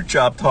 Dude, shoot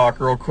job talk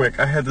real quick.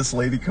 I had this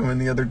lady come in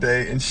the other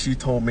day, and she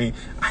told me,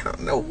 I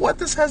don't know what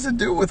this has to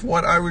do with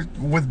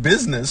with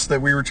business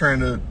that we were trying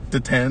to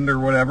attend or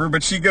whatever,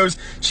 but she goes,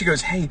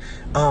 hey,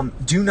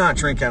 do not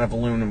drink out of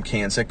aluminum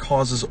cans. It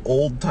causes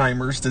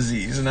old-timers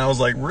disease. And I was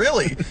like,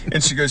 really?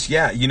 And she goes,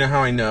 yeah, you know how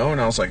I know? And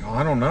I was like, oh,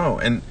 I don't know.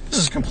 And this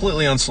is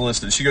completely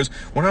unsolicited. She goes,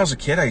 when I was a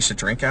kid, I used to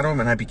drink out of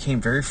them, and I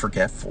became very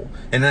forgetful.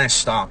 And then I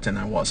stopped, and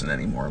I wasn't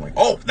anymore. I'm like,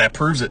 oh, that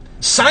proves it.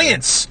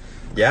 Science!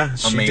 Yeah,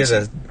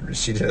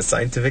 she did a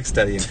scientific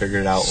study and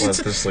figured out what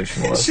the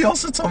solution was. She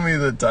also told me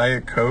that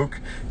Diet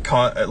Coke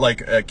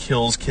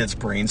kills kids'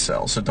 brain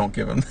cells, so don't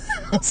give them.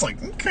 I was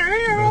like,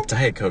 okay. Well,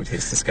 Diet Coke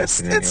tastes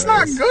disgusting. It's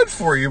not good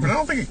for you, but I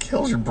don't think it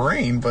kills your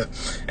brain. But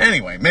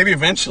anyway, maybe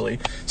eventually.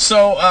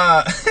 So,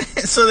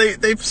 so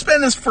they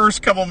spend this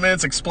first couple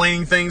minutes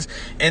explaining things,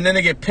 and then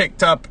they get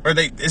picked up.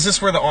 Is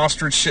this where the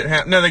ostrich shit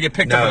happened? No, they get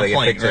picked up on a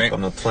plane, right? Up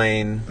on the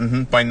plane.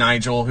 Mm-hmm, by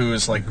Nigel, who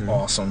is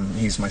awesome.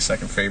 He's my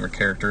second favorite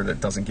character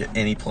that doesn't get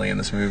any play in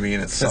this movie,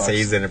 and it sucks.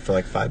 He's in it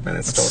for 5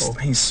 minutes total.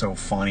 He's so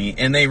funny,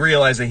 and they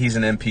realize that he's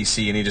an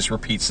NPC, and he just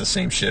repeats the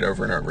same shit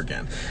over and over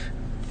again.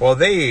 Well,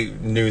 they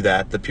knew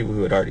that, the people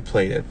who had already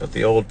played it, but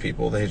the old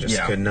people, they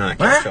just could not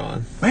catch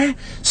on.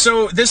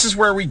 So this is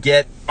where we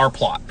get our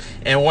plot.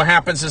 And what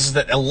happens is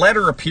that a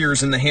letter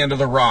appears in the hand of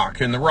the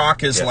Rock, and the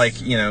Rock is like,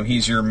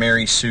 he's your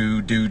Mary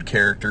Sue dude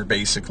character,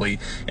 basically.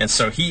 And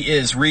so he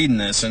is reading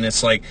this, and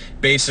it's like,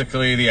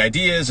 basically the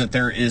idea is that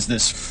there is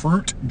this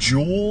fruit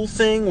jewel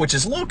thing, which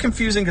is a little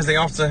confusing because they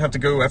also have to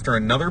go after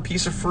another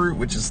piece of fruit,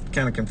 which is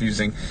kind of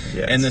confusing.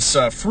 Yes. And this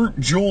fruit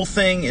jewel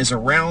thing is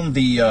around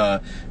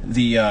the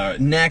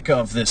neck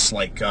of this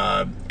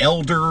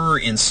elder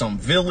in some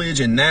village,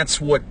 and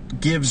that's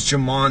what gives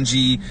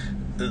Jumanji,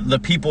 the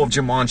people of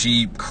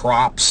Jumanji,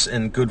 crops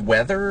and good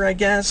weather, I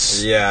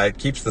guess. Yeah, it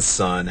keeps the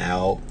sun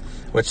out,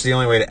 which the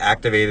only way to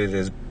activate it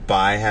is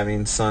by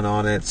having sun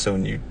on it. So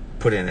when you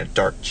put it in a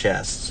dark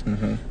chest,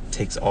 it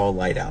takes all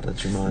light out of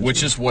Jumanji.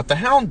 Which is what the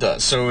Hound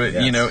does. So,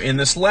 in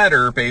this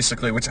letter,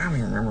 basically, which I don't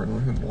even remember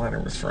who the letter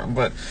was from,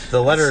 but...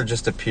 The letter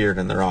just appeared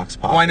in the Rock's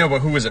pocket. Oh, I know, but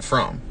who was it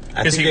from?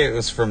 I think it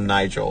was from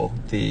Nigel,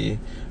 the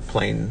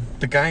plane.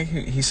 The guy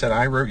who, he said,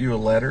 I wrote you a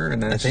letter,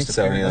 and then I think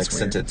so, and he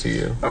sent it to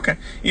you. Okay.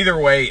 Either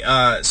way,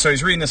 so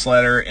he's reading this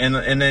letter, and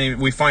then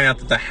we find out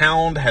that the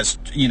Hound has,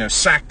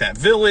 sacked that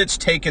village,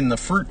 taken the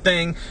fruit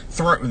thing,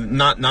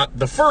 not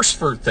the first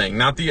fruit thing,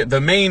 not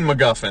the main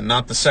MacGuffin,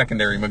 not the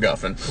secondary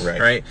MacGuffin.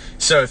 Right?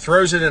 So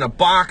throws it in a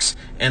box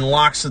and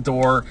locks the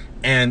door,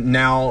 and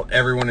now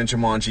everyone in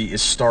Jumanji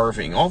is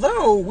starving.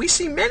 Although, we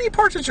see many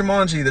parts of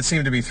Jumanji that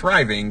seem to be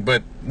thriving,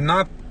 but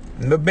not...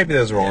 Maybe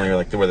those were only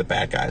where the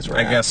bad guys were.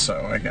 I guess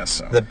so.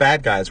 The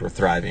bad guys were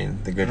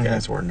thriving. The good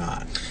guys were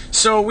not.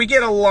 So we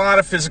get a lot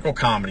of physical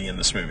comedy in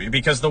this movie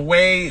because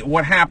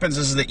what happens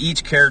is that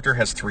each character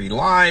has 3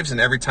 lives,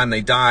 and every time they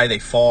die, they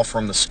fall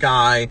from the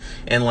sky,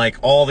 and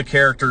all the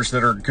characters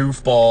that are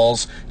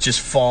goofballs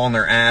just fall on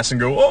their ass and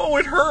go, oh,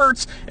 it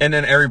hurts, and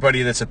then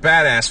everybody that's a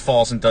badass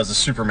falls and does the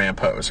Superman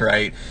pose,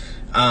 right?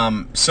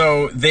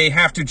 So they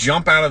have to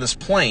jump out of this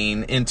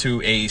plane into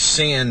a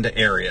sand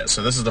area.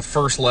 So this is the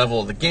first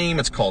level of the game.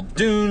 It's called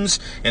Dunes,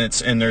 and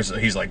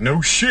he's like, no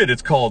shit,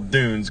 it's called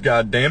Dunes.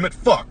 God damn it,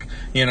 fuck,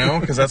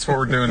 because that's what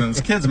we're doing in this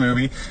kids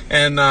movie.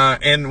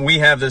 And we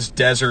have this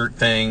desert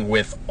thing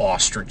with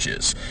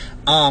ostriches.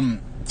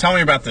 Tell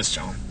me about this,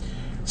 John.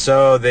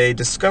 So they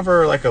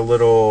discover a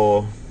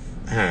little,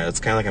 I don't know, it's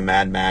kind of like a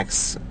Mad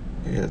Max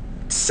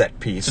set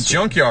piece. It's a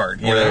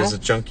junkyard, where there's a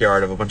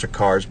junkyard of a bunch of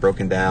cars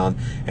broken down,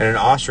 and an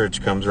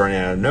ostrich comes running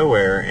out of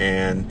nowhere,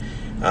 and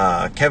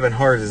Kevin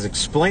Hart is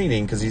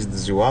explaining, because he's the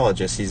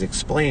zoologist, he's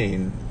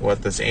explaining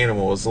what this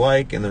animal is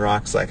like, and the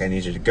Rock's like, I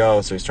need you to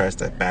go, so he tries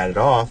to bat it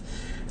off,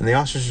 and the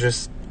ostrich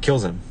just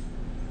kills him.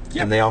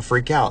 Yep. And they all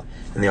freak out,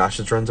 and the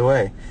ostrich runs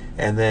away.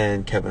 And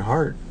then Kevin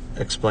Hart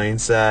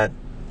explains that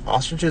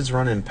ostriches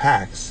run in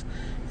packs,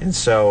 and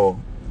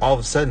so all of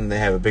a sudden they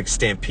have a big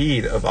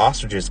stampede of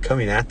ostriches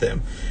coming at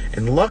them.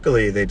 And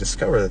luckily they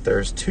discover that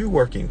there's 2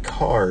 working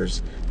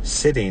cars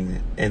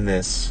sitting in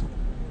this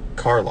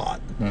car lot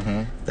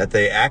that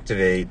they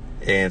activate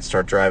and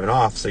start driving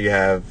off. So you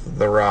have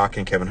The Rock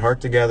and Kevin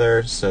Hart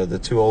together, so the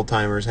 2 old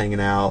timers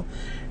hanging out,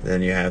 and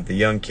then you have the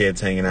young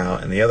kids hanging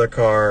out in the other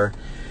car,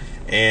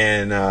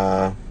 and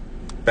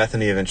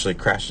Bethany eventually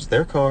crashes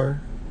their car,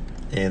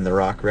 and The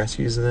Rock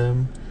rescues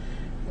them.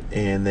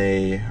 And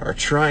they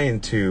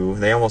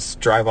almost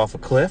drive off a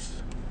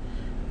cliff,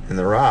 and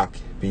The Rock,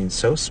 being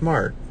so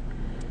smart,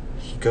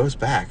 he goes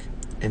back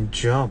and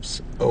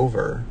jumps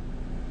over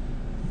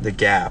the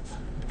gap,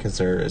 because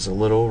there is a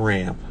little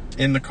ramp.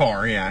 In the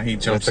car, yeah, he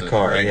jumps with the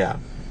car, right? Yeah,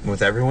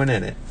 with everyone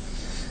in it.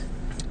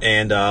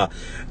 And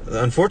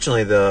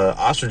unfortunately, the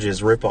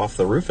ostriches rip off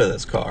the roof of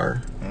this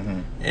car,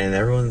 and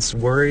everyone's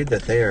worried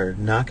that they are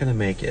not going to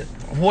make it.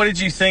 What did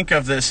you think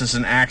of this as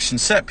an action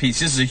set piece?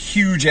 This is a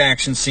huge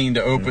action scene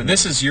to open.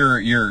 This is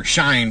your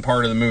shine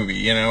part of the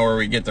movie, where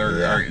we get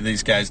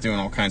these guys doing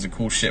all kinds of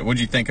cool shit. What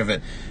did you think of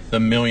it? The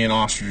million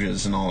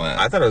ostriches and all that.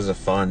 I thought it was a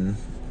fun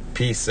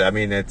piece. I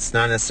mean, it's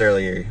not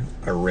necessarily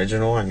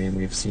original. I mean,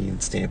 we've seen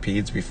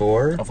stampedes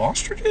before. Of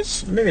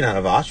ostriches? Maybe not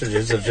of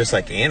ostriches, of just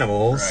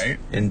animals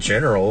in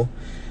general.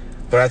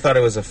 But I thought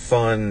it was a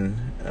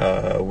fun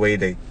way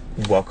to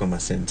welcome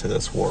us into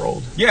this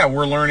world. Yeah,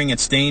 we're learning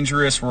it's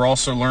dangerous. We're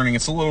also learning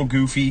it's a little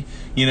goofy,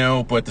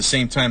 but at the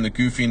same time, the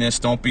goofiness,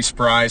 don't be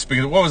surprised.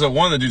 Because what was it?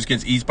 One of the dudes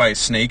gets eaten by a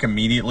snake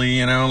immediately,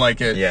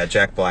 Yeah,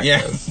 Jack Black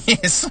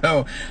does.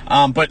 So,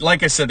 but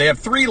like I said, they have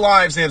 3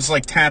 lives. They have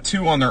this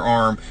tattoo on their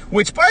arm,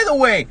 which, by the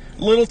way,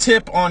 little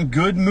tip on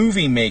good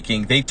movie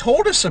making. They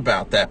told us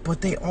about that,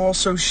 but they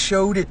also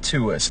showed it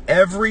to us.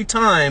 Every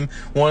time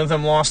one of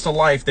them lost a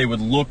life, they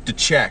would look to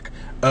check.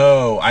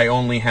 Oh, I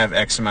only have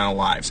X amount of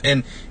lives.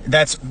 And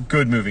that's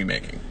good movie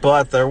making.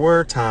 But there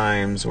were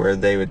times where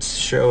they would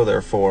show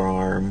their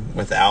forearm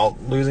without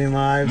losing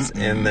lives,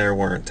 and there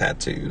weren't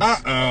tattoos.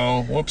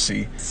 Uh-oh.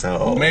 Whoopsie. So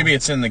well, maybe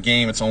it's in the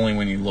game. It's only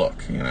when you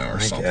look, or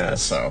something.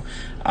 Guess. So,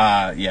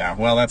 yeah,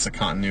 well, that's a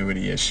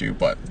continuity issue,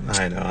 but...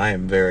 I know. I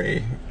am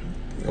very...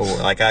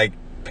 I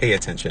pay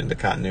attention to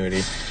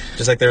continuity.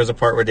 Just like there was a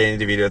part where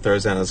Danny DeVito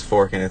throws down his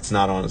fork and it's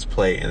not on his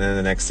plate, and then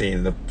the next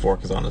scene the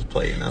fork is on his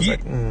plate, and I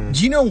was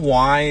Do you know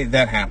why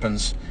that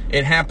happens?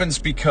 It happens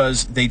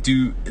because they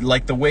do,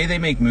 like, the way they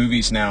make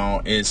movies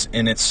now is,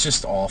 and it's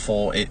just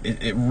awful.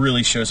 It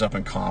really shows up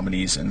in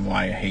comedies, and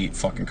why I hate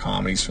fucking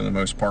comedies for the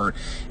most part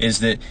is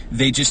that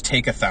they just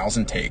take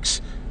 1,000 takes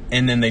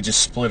and then they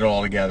just split it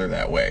all together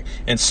that way.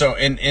 And so,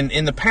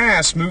 in the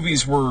past,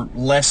 movies were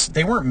less,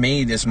 they weren't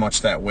made as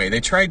much that way. They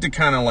tried to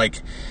kind of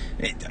like,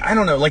 I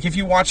don't know, like if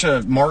you watch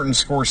a Martin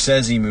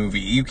Scorsese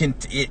movie, you can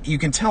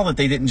tell that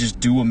they didn't just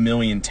do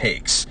 1,000,000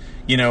 takes,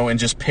 you know, and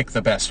just pick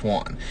the best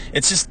one.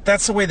 It's just,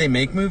 that's the way they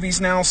make movies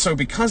now. So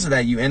because of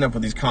that, you end up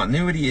with these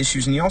continuity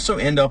issues, and you also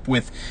end up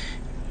with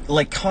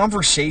like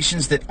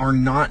conversations that are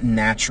not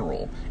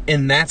natural.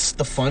 And that's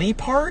the funny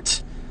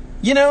part.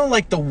 You know,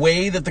 like the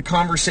way that the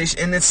conversation,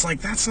 and it's like,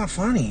 that's not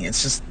funny.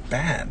 It's just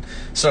bad.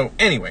 So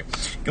anyway,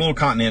 a little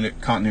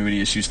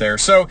continuity issues there.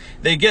 So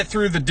they get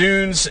through the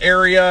dunes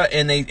area,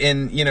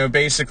 and you know,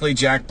 basically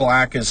Jack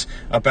Black is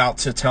about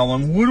to tell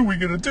them, what are we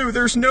going to do?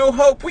 There's no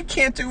hope. We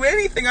can't do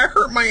anything. I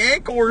hurt my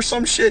ankle or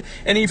some shit.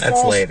 And he falls.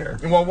 That's later.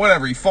 Well,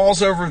 whatever. He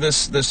falls over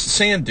this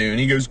sand dune.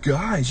 He goes,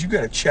 guys, you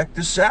got to check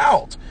this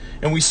out.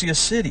 And we see a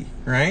city,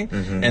 right?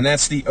 Mm-hmm. And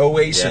that's the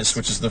Oasis, yes,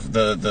 which is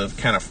the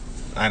kind of,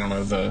 I don't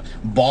know, the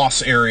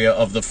boss area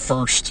of the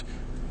first,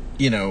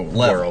 you know,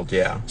 level. World,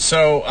 yeah.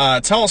 So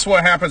tell us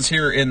what happens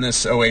here in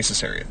this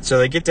Oasis area. So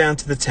they get down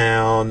to the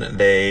town,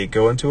 they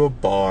go into a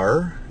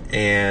bar,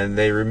 and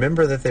they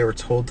remember that they were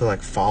told to,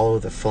 like, follow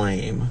the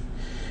flame.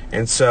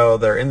 And so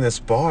they're in this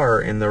bar,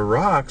 and The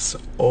Rock's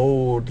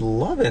old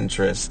love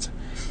interest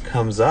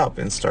comes up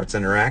and starts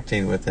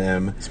interacting with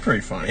him. It's pretty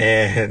funny.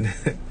 And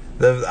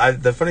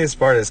the funniest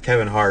part is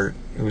Kevin Hart,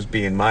 who's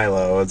being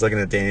Milo, is looking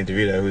at Danny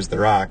DeVito, who's The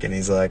Rock, and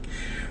he's like,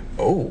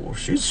 oh,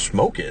 she's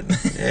smoking.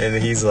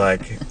 And he's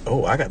like,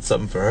 oh, I got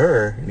something for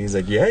her. And he's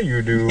like, yeah,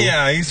 you do.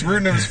 Yeah, he's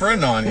rooting his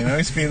friend on, you know,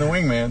 he's being the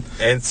wingman.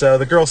 And so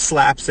the girl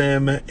slaps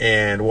him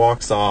and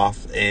walks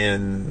off,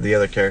 and the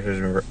other characters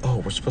remember, oh,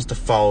 we're supposed to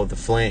follow the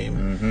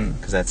flame,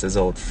 because that's his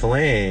old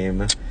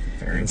flame.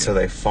 Very good. So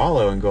they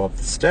follow and go up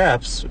the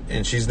steps,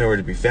 and she's nowhere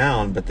to be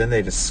found, but then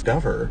they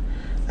discover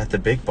that the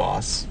big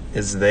boss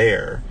is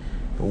there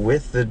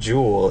with the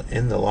jewel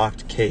in the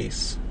locked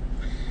case.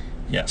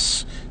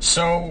 Yes.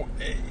 So,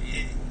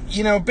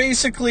 you know,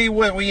 basically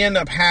what we end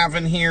up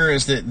having here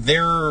is that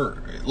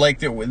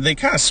they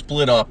kind of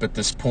split up at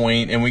this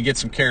point, and we get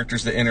some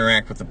characters that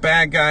interact with the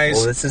bad guys.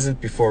 Well, this isn't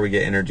before we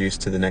get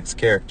introduced to the next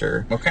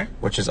character. Okay.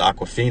 Which is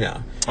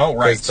Awkwafina. Oh,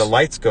 right. Because the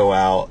lights go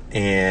out,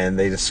 and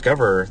they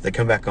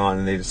come back on,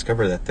 and they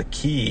discover that the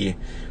key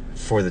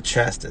for the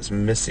chest is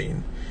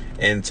missing.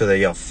 And so they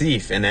yell,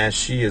 thief, and as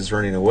she is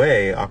running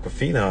away,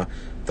 Awkwafina,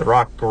 The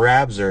Rock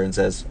grabs her and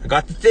says, I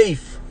got the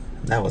thief.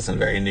 That wasn't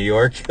very New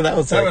York. That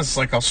was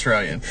like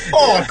Australian.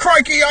 Oh,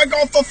 crikey, I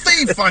got the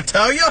thief, I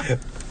tell you.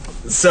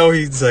 So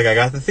he's like, I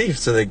got the thief.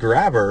 So they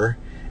grab her,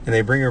 and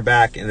they bring her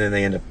back, and then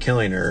they end up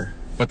killing her.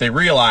 But they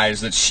realize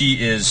that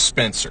she is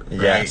Spencer,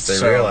 right? Yes,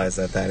 they realize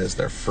that is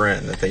their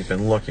friend that they've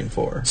been looking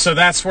for. So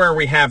that's where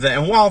we have that.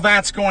 And while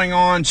that's going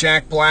on,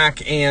 Jack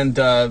Black and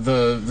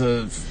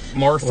the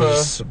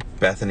Martha...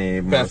 Bethany,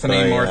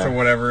 Martha,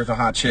 whatever, the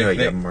hot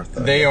chick.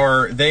 Martha. They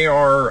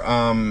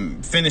are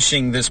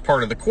finishing this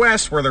part of the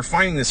quest where they're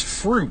finding this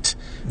fruit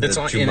that's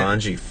the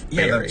Jumanji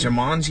berry. Yeah, the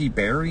Jumanji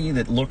berry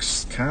that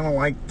looks kind of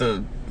like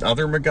the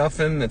other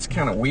MacGuffin. That's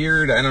kind of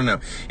weird. I don't know.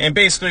 And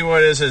basically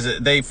what it is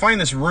they find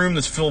this room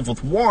that's filled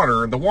with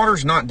water. The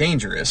water's not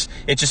dangerous.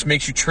 It just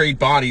makes you trade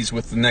bodies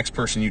with the next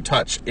person you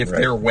touch if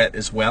they're wet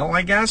as well,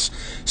 I guess.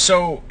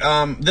 So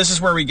this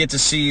is where we get to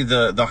see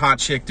the hot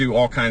chick do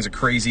all kinds of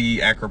crazy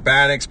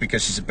acrobatics because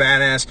she's a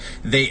badass.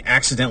 They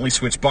accidentally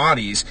switch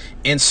bodies,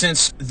 and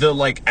since the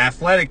like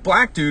athletic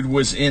black dude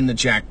was in the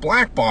Jack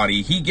Black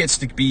body, he gets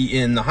to be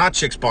in the hot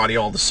chick's body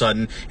all of a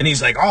sudden, and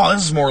he's like, oh,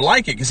 this is more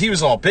like it, because he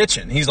was all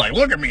bitching. He's like,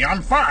 look at me,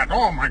 I'm fat,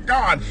 oh my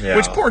god. Yeah.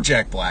 Which, poor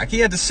Jack Black, he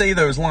had to say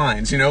those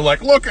lines, you know,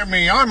 like, look at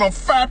me, I'm a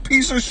fat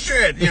piece of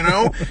shit, you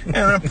know. And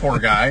that poor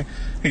guy,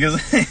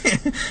 because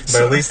but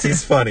at least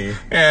he's funny.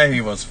 Yeah,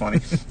 he was funny.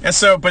 And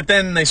so, but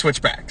then they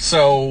switch back.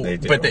 So, they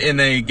do. And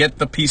they get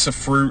the piece of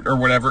fruit or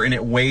whatever, and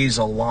it weighs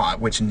a lot,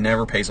 which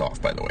never pays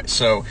off, by the way.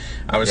 So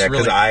I was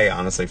because I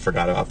honestly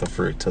forgot about the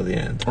fruit till the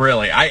end.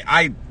 Really,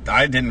 I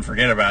didn't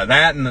forget about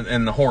that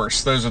and the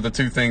horse. Those are the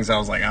two things I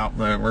was like, oh,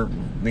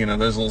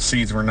 those little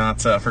seeds. We're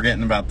not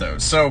forgetting about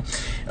those. So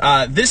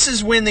this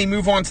is when they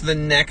move on to the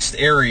next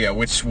area,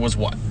 which was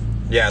what?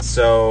 Yeah.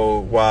 So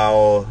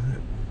while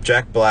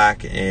Jack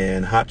Black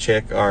and Hot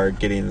Chick are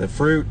getting the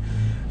fruit,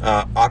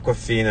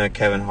 Awkwafina,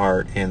 Kevin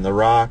Hart, and The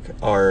Rock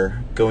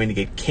are going to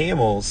get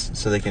camels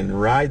so they can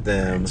ride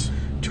them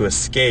to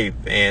escape.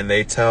 And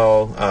they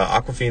tell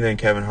Awkwafina and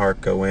Kevin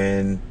Hart go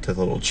in to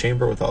the little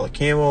chamber with all the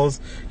camels.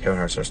 Kevin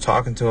Hart starts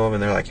talking to them,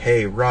 and they're like,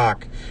 hey,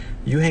 Rock,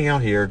 you hang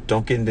out here.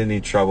 Don't get into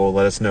any trouble.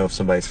 Let us know if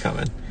somebody's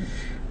coming.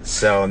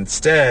 So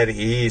instead,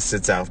 he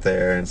sits out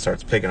there and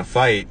starts picking a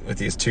fight with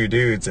these two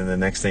dudes, and the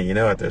next thing you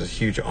know, there's a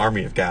huge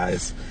army of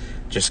guys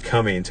just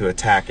coming to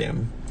attack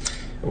him,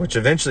 which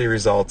eventually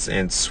results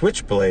in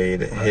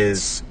Switchblade,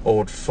 his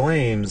old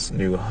Flame's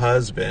new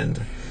husband,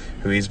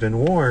 who he's been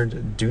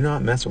warned, do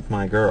not mess with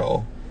my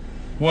girl.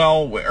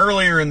 Well,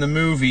 earlier in the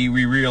movie,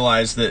 we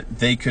realized that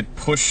they could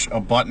push a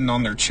button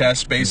on their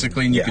chest,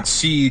 basically, and you could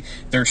see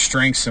their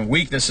strengths and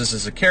weaknesses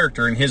as a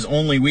character, and his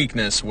only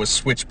weakness was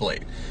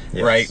Switchblade,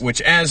 right? Which,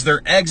 as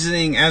they're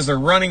exiting, as they're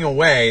running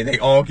away, they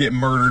all get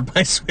murdered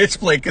by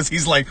Switchblade, because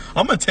he's like,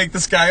 I'm going to take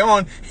this guy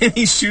on, and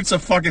he shoots a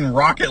fucking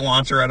rocket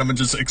launcher at them and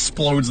just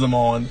explodes them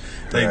all, and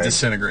they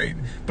disintegrate.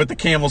 But the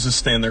camels just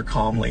stand there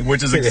calmly,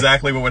 which is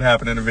exactly what would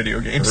happen in a video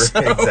game. So.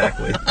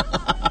 Exactly.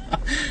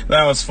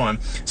 That was fun.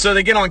 So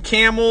they get on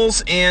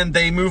camels and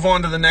they move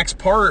on to the next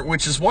part,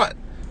 which is what?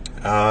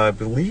 I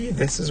believe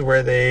this is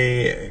where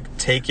they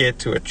take it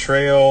to a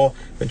trail.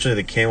 Eventually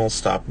the camels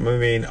stop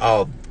moving.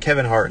 Oh,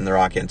 Kevin Hart and The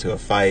Rock get into a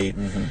fight.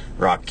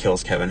 Rock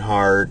kills Kevin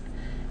Hart.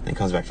 Then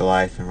comes back to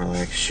life, and we're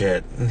like,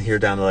 shit, you're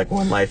down to like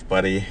one life,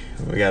 buddy.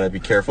 We gotta be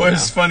careful now.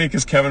 It's funny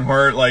because Kevin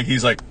Hart, like,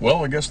 he's like,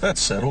 well, I guess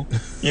that's settled.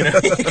 You know,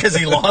 because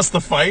he lost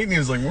the fight, and he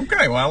was like,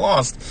 okay, well, I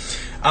lost.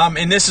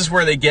 And this is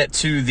where they get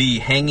to the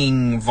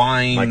hanging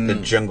vine. Like the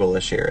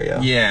jungle-ish area.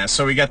 Yeah,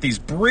 so we got these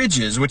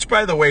bridges, which,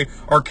 by the way,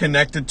 are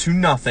connected to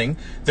nothing.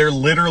 They're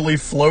literally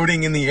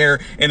floating in the air.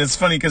 And it's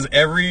funny because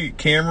every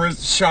camera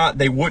shot,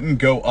 they wouldn't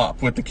go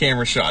up with the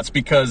camera shots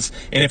because,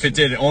 and if it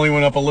did, it only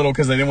went up a little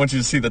because they didn't want you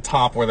to see the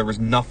top where there was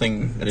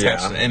nothing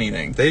attached to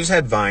anything. They just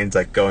had vines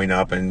like going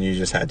up, and you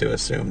just had to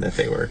assume that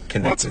they were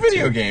connected. Well, it's a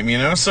video game, you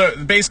know? So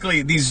basically,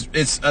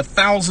 it's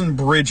 1,000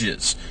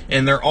 bridges,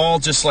 and they're all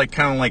just like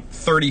kind of like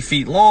 30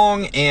 feet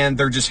long, and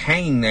they're just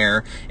hanging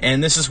there.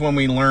 And this is when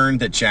we learned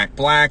that Jack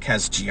Black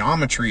has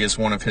geometry as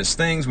one of his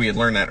things. We had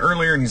learned that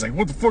earlier, and he's like,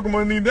 what the fuck am I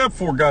gonna need that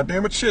for? God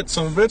damn it, shit,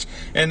 son of a bitch.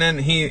 And then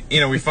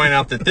we find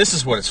out that this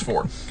is what it's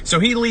for. So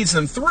he leads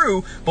them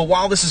through, but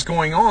while this is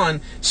going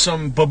on,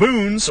 some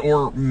baboons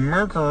or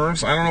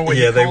merkers, I don't know what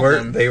you call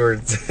them. They were,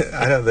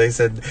 I don't know, they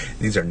said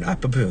these are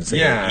not baboons. They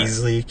get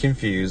easily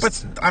confused.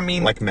 But, I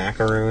mean, like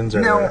macaroons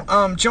or...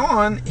 Now,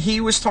 John,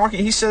 he said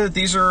that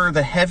these are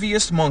the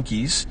heaviest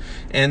monkeys,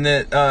 and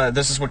that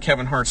this is what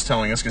Kevin Hart's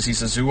telling us because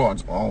he's a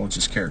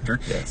zoologist character.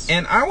 Yes.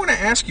 And I want to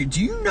ask you, do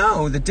you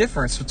know the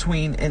difference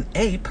between an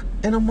ape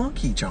and a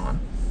monkey, John?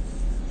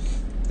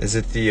 Is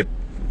it I was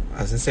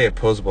going to say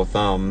opposable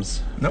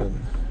thumbs. Nope.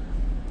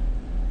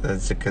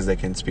 That's because they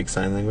can speak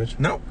sign language?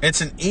 No,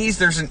 there's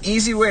an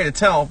easy way to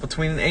tell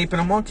between an ape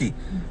and a monkey.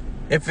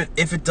 If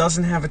it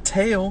doesn't have a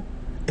tail,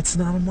 it's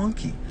not a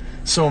monkey.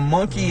 So a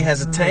monkey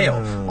has a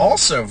tail.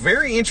 Also,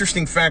 very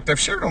interesting fact, I've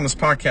shared on this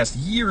podcast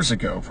years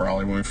ago,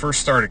 probably, when we first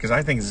started, because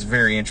I think this is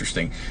very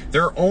interesting.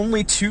 There are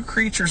only 2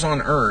 creatures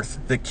on Earth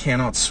that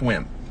cannot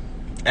swim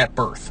at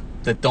birth,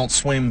 that don't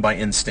swim by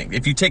instinct.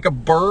 If you take a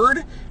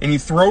bird and you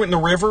throw it in the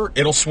river,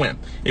 it'll swim.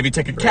 If you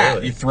take a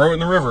cat, you throw it in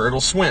the river,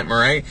 it'll swim, all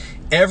right?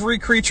 Every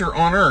creature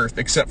on Earth,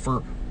 except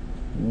for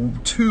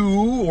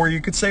 2, or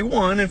you could say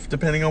 1, if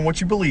depending on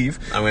what you believe.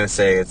 I'm going to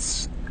say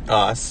it's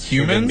us,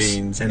 human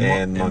beings, and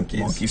monkeys.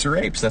 And monkeys or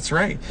apes, that's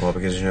right. Well,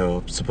 because,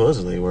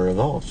 supposedly we're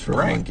evolved from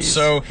monkeys.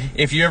 So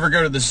if you ever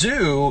go to the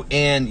zoo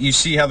and you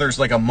see how there's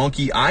like a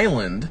monkey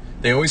island,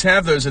 they always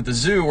have those at the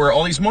zoo where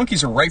all these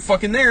monkeys are right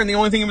fucking there, and the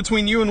only thing in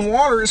between you and the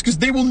water is because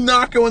they will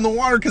not go in the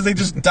water because they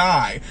just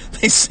die.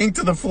 They sink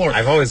to the floor.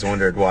 I've always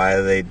wondered why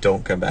they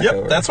don't come back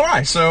over. That's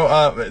why.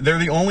 So they're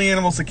the only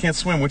animals that can't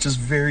swim, which is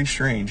very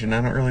strange, and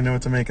I don't really know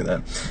what to make of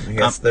that. I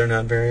guess they're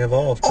not very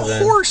evolved.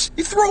 Horse!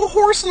 You throw a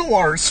horse in the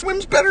water, it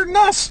swims better than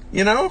us.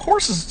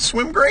 Horses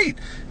swim great.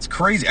 It's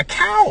crazy. A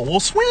cow will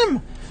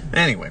swim.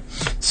 Anyway,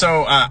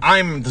 so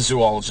I'm the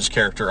zoologist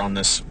character on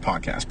this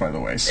podcast, by the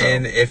way. So.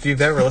 And if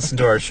you've ever listened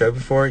to our show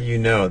before, you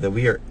know that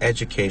we are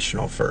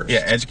educational first.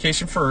 Yeah,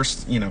 education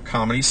first,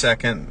 comedy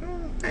second,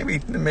 maybe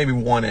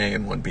 1A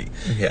and 1B,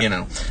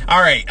 Yeah.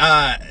 All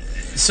right,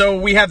 so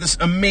we have this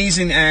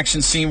amazing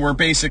action scene where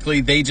basically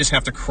they just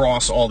have to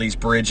cross all these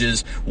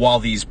bridges while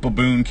these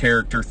baboon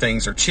character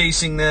things are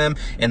chasing them,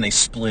 and they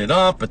split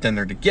up, but then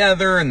they're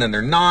together, and then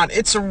they're not.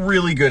 It's a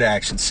really good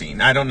action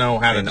scene. I don't know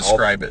how to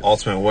describe it.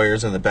 Ultimate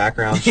Warriors in the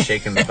background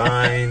shaking the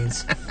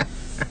vines.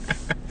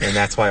 And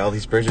that's why all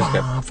these bridges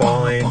kept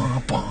falling.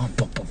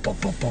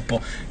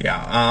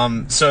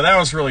 Yeah, so that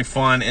was really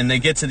fun, and they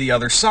get to the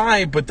other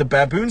side, but the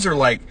baboons are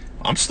like,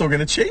 I'm still going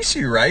to chase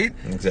you, right?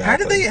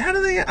 Exactly. How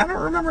do they, I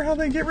don't remember how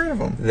they get rid of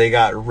them. They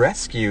got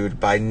rescued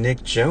by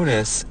Nick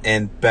Jonas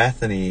and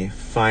Bethany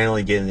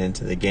finally getting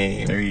into the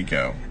game. There you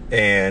go.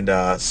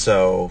 And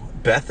so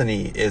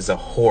Bethany is a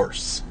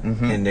horse,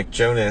 and Nick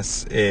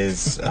Jonas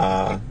is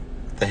the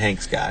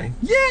Hanks guy.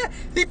 Yeah,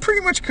 he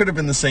pretty much could have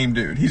been the same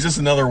dude. He's just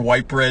another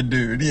white bread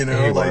dude, He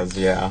was,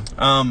 yeah.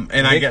 And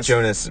Nick I guess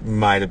Jonas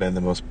might have been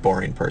the most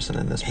boring person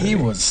in this movie. he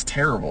was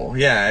terrible.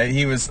 Yeah,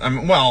 he was.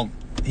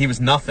 He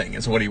was nothing,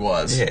 is what he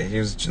was. Yeah, he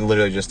was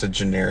literally just a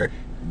generic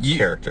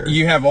character.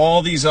 You have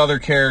all these other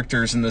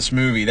characters in this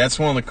movie. That's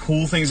one of the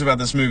cool things about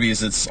this movie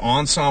is its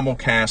ensemble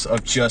cast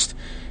of just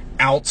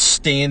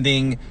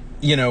outstanding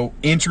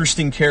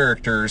interesting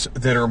characters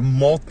that are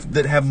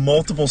that have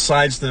multiple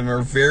sides to them,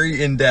 are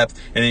very in depth.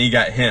 And then you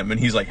got him, and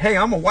he's like, "Hey,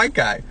 I'm a white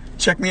guy.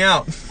 Check me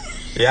out."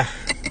 Yeah.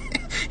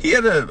 He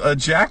had a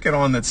jacket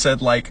on that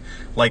said like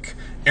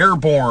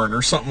Airborne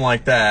or something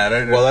like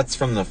that. Well, that's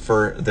from the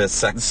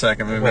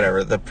second movie.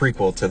 Whatever, the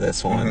prequel to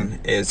this one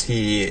is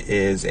he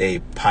is a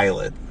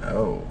pilot.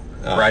 Oh,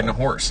 riding a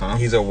horse, huh?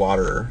 He's a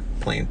water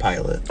plane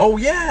pilot. Oh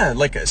yeah,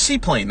 like a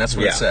seaplane. That's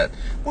what it said.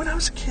 When I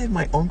was a kid,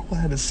 my uncle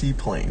had a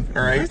seaplane.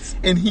 All right,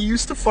 and he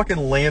used to fucking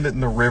land it in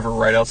the river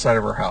right outside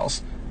of our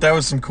house. That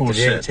was some cool shit.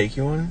 Did he ever take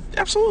you on it?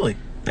 Absolutely.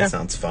 That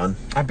sounds fun.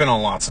 I've been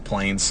on lots of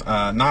planes.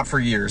 Not for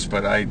years,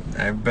 but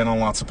I've been on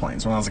lots of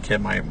planes. When I was a kid,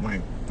 my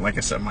like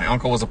I said, my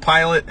uncle was a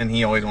pilot, and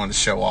he always wanted to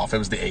show off. It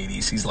was the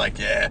 80s. He's like,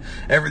 "Yeah,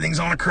 everything's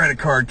on a credit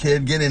card,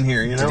 kid. Get in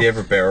here." Did he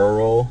ever barrel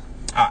roll?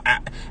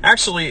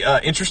 Actually,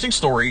 interesting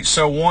story.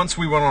 So once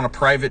we went on a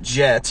private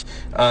jet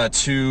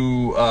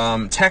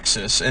to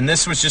Texas, and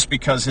this was just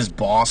because his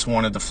boss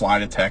wanted to fly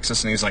to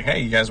Texas, and he's like, "Hey,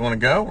 you guys want to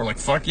go?" We're like,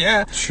 "Fuck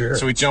yeah!" Sure.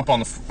 So we jump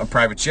on a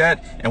private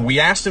jet, and we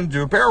asked him to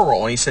do a barrel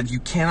roll, and he said, "You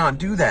cannot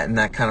do that in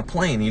that kind of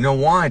plane." You know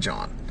why,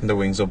 John? The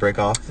wings will break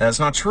off? That's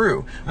not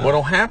true.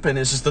 What'll happen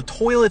is the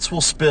toilets will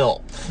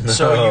spill.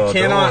 So No, you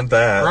cannot. don't want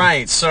that.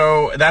 Right.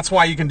 So that's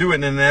why you can do it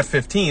in an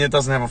F-15. It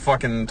doesn't have a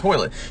fucking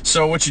toilet.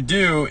 So what you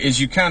do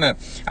is you kind of,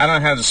 I don't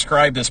know how to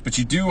describe this, but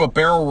you do a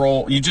barrel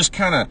roll. You just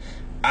kind of,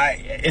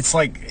 it's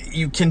like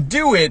you can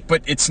do it,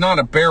 but it's not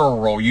a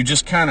barrel roll. You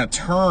just kind of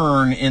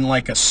turn in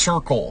like a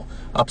circle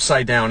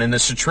upside down, and the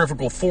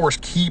centrifugal force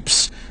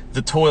keeps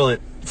the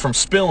toilet from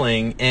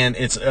spilling, and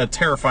it's a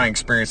terrifying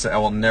experience that I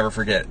will never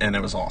forget, and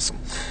it was awesome.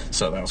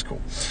 So that was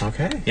cool.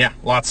 Okay. Yeah,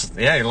 lots.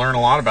 Yeah, you learn a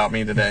lot about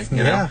me today.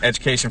 You know,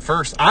 education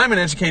first. I'm an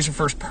education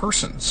first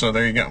person, so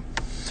there you go.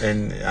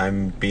 And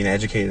I'm being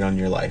educated on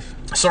your life.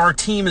 So our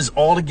team is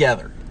all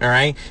together. All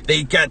right,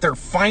 they got their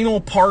final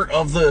part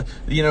of the,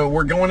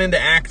 we're going into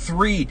Act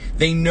 3.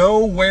 They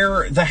know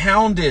where the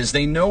Hound is.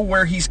 They know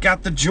where he's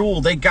got the jewel.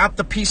 They got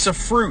the piece of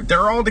fruit.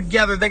 They're all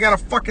together. They got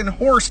a fucking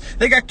horse.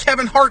 They got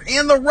Kevin Hart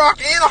and The Rock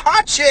and a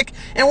hot chick.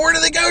 And where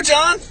do they go,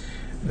 John?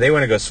 They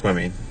want to go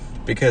swimming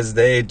because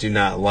they do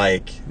not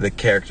like the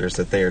characters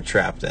that they are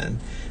trapped in.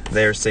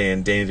 They're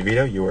saying, Danny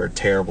DeVito, you are a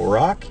terrible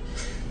rock.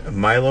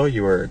 Milo,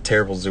 you are a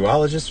terrible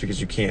zoologist because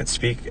you can't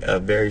speak a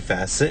very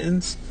fast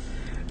sentence.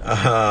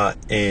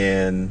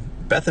 And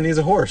Bethany's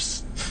a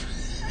horse,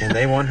 and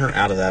they want her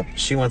out of that.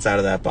 She wants out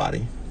of that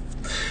body.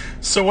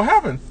 So what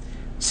happened?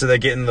 So they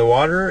get in the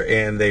water,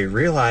 and they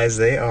realize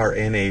they are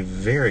in a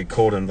very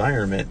cold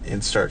environment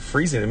and start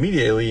freezing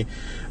immediately.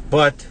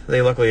 But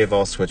they luckily have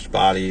all switched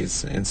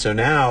bodies, and so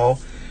now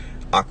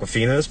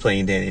Awkwafina is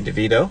playing Danny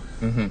DeVito.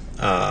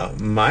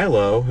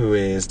 Milo, who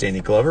is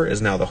Danny Glover,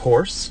 is now the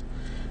horse.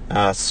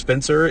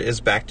 Spencer is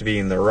back to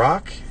being the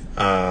Rock.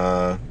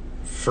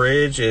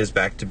 Fridge is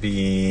back to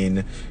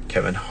being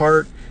Kevin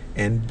Hart,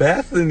 and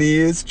Bethany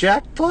is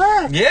Jack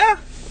Black. Yeah,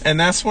 and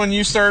that's when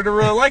you started to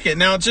really like it.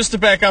 Now, just to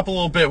back up a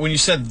little bit, when you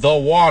said the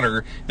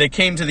water, they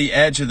came to the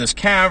edge of this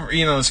cavern,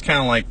 this kind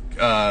of like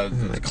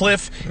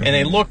cliff, and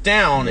they looked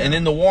down, and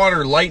in the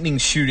water, lightning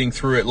shooting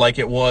through it like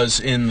it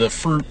was in the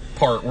fruit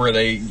part where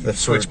they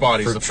switched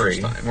bodies the first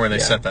time, where they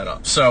set that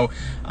up. So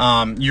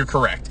you're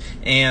correct.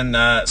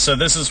 And so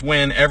this is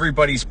when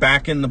everybody's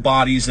back in the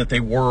bodies that they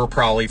were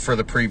probably for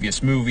the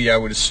previous movie, I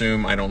would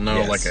assume. I don't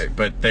know,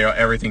 but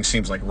everything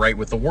seems like right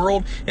with the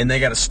world, and they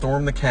got to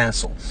storm the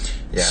castle.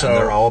 Yeah, so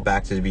they're all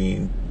back to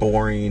being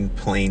boring,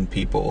 plain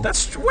people.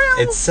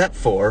 Except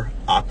for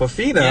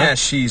Awkwafina. Yeah,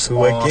 she's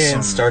who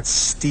again starts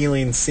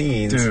stealing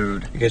scenes,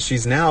 dude, because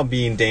she's now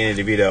being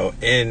Danny DeVito,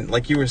 and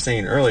like you were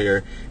saying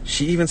earlier,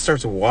 she even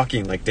starts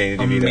walking like Danny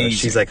DeVito. Amazing.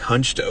 She's like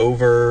hunched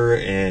over,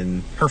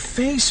 and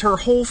her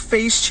whole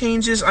face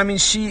changes. I mean,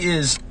 she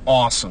is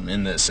awesome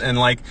in this, and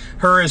like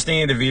her as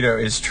Danny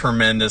DeVito is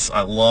tremendous.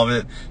 I love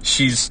it.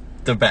 She's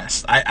the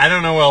best. I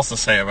don't know what else to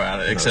say about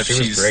it except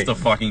she's the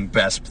fucking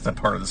best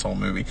part of this whole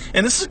movie.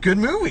 And this is a good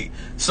movie.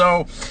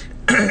 So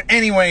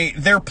anyway,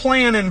 their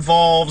plan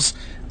involves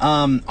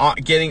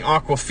getting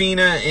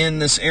Awkwafina in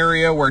this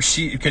area where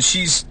she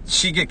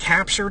get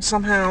captured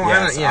somehow.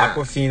 Yes,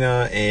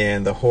 Awkwafina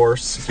and the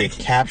horse get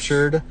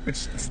captured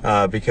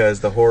because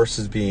the horse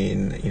is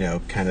being,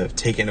 kind of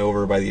taken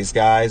over by these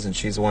guys, and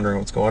she's wondering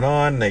what's going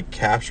on. They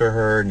capture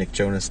her. Nick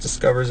Jonas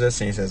discovers this,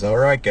 and he says, "All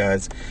right,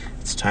 guys,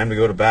 it's time to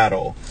go to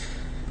battle."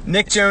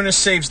 Nick Jonas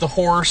saves the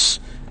horse.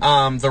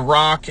 The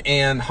Rock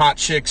and Hot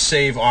Chick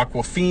save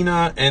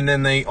Awkwafina, and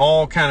then they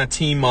all kind of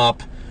team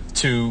up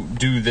to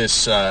do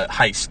this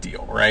heist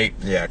deal, right?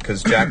 Yeah,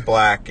 because Jack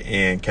Black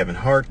and Kevin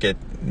Hart get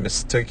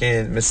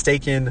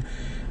mistaken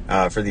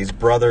for these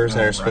brothers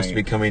that are supposed to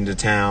be coming to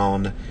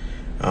town,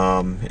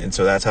 and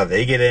so that's how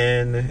they get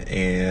in.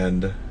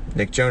 And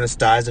Nick Jonas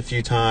dies a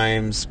few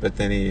times, but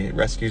then he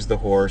rescues the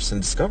horse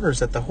and discovers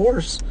that the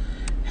horse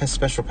has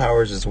special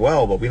powers as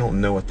well, but we don't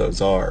know what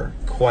those are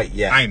quite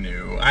yet. I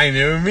knew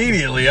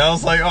immediately. I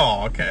was like,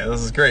 oh, okay,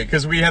 this is great,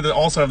 because we had to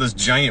also have this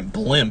giant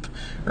blimp,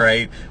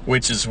 right?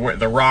 Which is where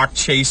the Rock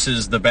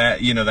chases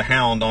the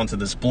Hound onto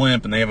this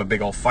blimp, and they have a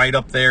big old fight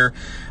up there.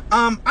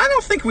 I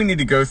don't think we need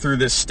to go through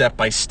this step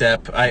by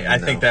step. I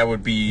No. think that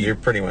would be... You're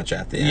pretty much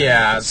at the end.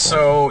 Yeah,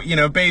 so,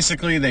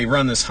 basically they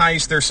run this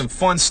heist. There's some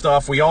fun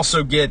stuff. We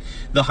also get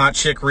the hot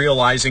chick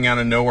realizing out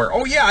of nowhere,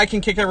 oh yeah, I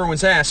can kick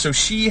everyone's ass. So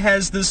she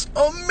has this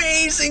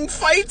amazing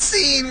fight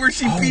scene where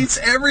she beats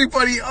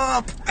everybody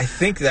up. I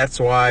think that's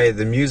why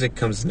the music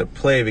comes into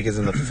play, because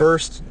in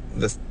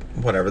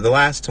the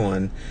last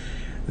one,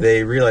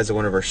 they realize that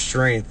one of her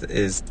strengths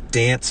is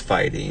dance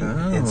fighting.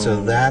 And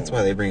so that's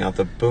why they bring out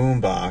the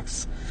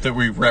boombox. That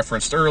we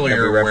referenced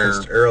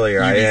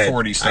earlier. I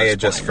had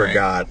just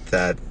forgot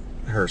that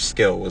her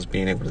skill was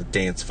being able to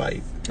dance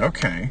fight.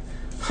 Okay.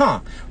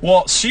 Huh.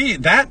 Well,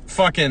 that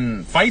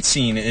fucking fight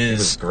scene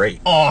is great.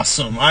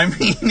 Awesome. I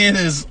mean, it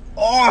is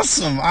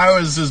awesome. I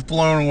was just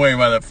blown away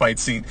by that fight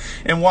scene.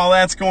 And while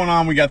that's going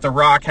on, we got The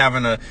Rock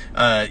having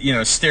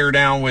a stare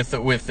down with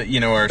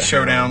a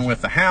showdown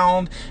with the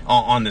Hound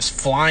on this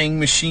flying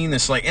machine.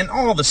 And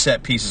all the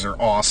set pieces are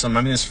awesome.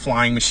 I mean, this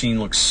flying machine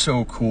looks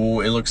so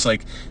cool. It looks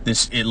like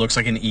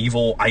an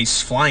evil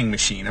ice flying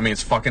machine. I mean,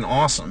 it's fucking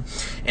awesome.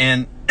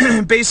 And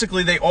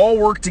basically they all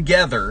work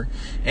together,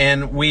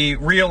 and we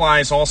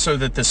realize also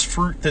that this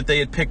fruit that they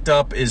had picked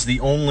up is the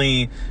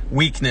only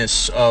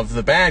weakness of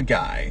the bad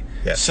guy.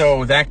 Yes.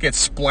 So that gets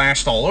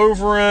splashed all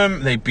over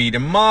him. They beat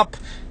him up.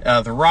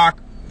 The Rock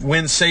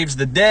saves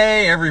the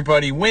day.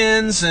 Everybody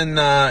wins, and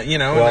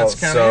that's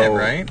kind of it,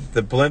 right?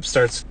 The blimp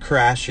starts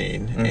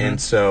crashing,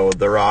 and so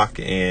The Rock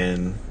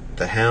and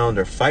the Hound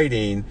are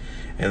fighting,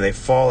 and they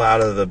fall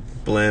out of the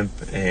blimp,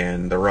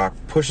 and The Rock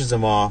pushes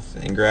them off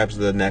and grabs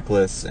the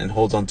necklace and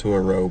holds onto a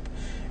rope.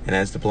 And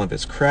as the blimp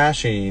is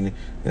crashing,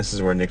 this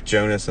is where Nick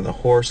Jonas and the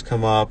horse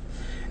come up.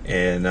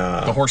 And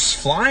the horse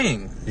is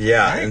flying.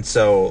 Yeah, right? And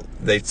so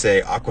they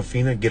say,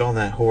 Aquafina, get on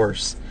that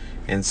horse.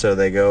 And so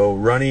they go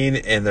running,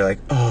 and they're like,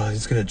 oh,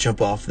 he's going to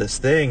jump off this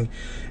thing.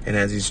 And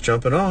as he's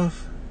jumping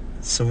off,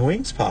 some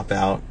wings pop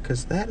out,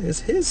 because that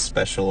is his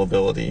special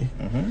ability.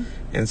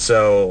 And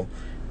so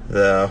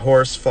the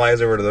horse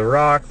flies over to The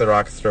Rock. The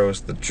Rock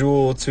throws the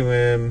jewel to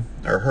him,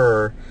 or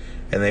her,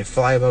 and they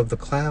fly above the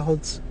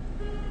clouds.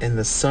 And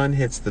the sun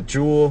hits the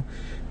jewel.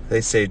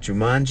 They say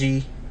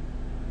Jumanji,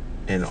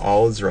 and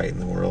all is right in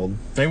the world.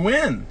 They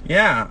win.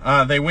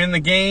 Yeah. They win the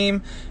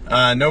game.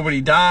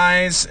 Nobody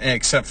dies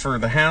except for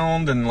the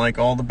Hound and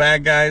all the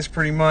bad guys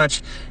pretty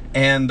much.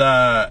 And,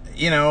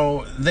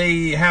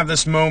 they have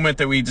this moment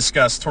that we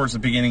discussed towards the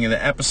beginning of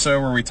the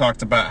episode where we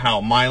talked about how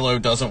Milo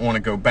doesn't want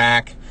to go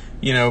back,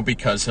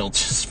 because he'll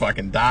just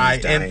fucking die.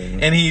 He's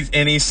dying.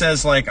 And he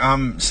says,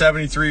 I'm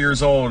 73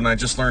 years old and I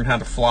just learned how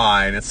to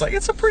fly. And it's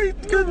it's a pretty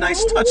good,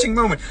 nice, touching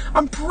moment.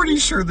 I'm pretty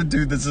sure the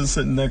dude that's just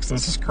sitting next to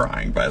us is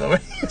crying, by the way.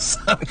 So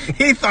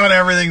he thought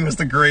everything was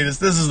the greatest.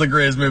 This is the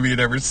greatest movie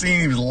he'd ever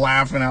seen. He was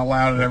laughing out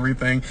loud at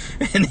everything,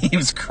 and he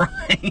was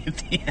crying at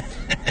the end.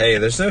 Hey,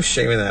 there's no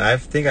shame in that. I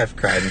think I've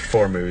cried in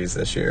 4 movies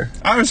this year.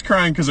 I was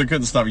crying because I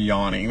couldn't stop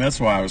yawning.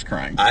 That's why I was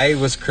crying. I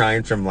was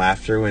crying from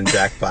laughter when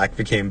Jack Black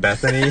became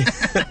Bethany.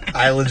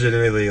 I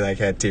legitimately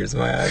had tears in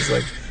my eyes,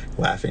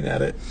 laughing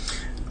at it.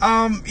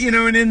 And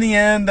in the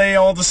end, they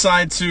all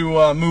decide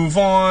to move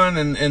on,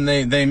 and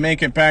they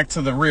make it back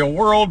to the real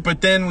world. But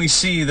then we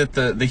see that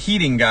the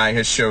heating guy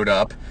has showed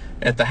up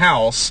at the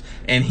house,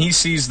 and he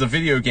sees the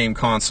video game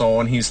console,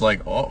 and he's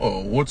like,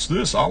 uh-oh, what's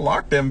this? I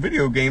like them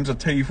video games, I'll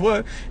tell you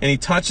what. And he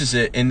touches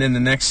it, and then the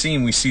next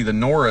scene, we see the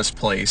Nora's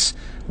place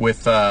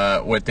with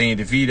Danny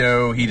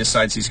DeVito. He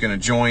decides he's going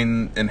to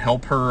join and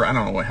help her. I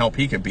don't know what help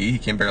he could be. He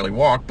can barely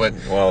walk, but...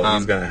 Well,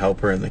 he's going to help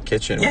her in the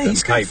kitchen with them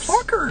he's pipes. going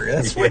to fuck her.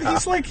 That's what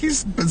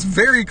it's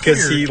very clear.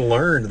 Because he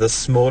learned the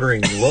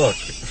smoldering look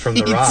from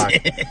The Rock.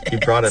 He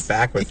brought it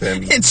back with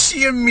him. And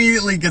she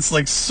immediately gets,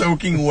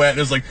 soaking wet.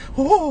 It's like,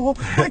 oh,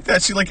 like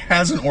that. She,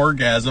 has an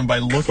orgasm by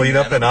looking Clean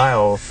at up in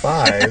aisle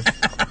 5.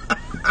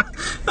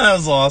 That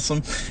was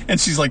awesome. And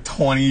she's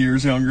 20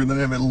 years younger than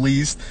him at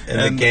least. And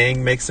the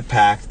gang makes a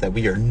pact that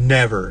we are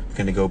never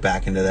going to go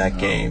back into that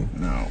game.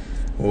 No.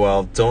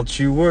 Well, don't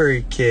you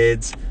worry,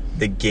 kids.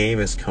 The game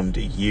has come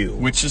to you.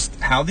 Which is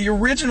how the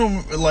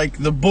original,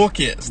 the book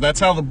is. That's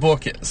how the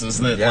book is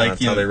that,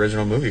 that's how the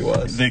original movie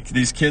was.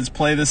 These kids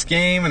play this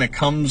game, and it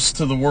comes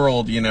to the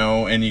world,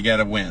 and you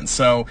gotta win.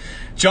 So,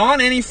 John,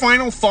 any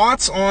final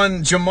thoughts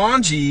on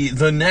Jumanji,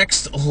 The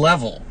Next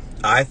Level?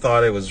 I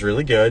thought it was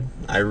really good.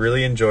 I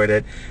really enjoyed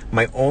it.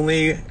 My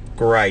only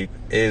gripe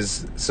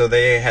is, so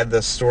they had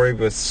the story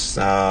with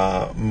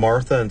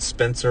Martha and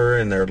Spencer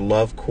and their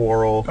love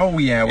quarrel. Oh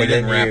yeah, we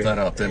didn't wrap that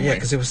up, did we? Yeah,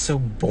 because it was so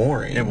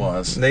boring. It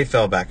was. They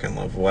fell back in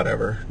love,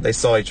 whatever. They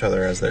saw each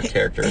other as their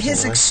characters.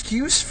 His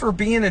excuse for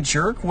being a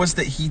jerk was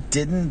that he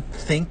didn't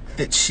think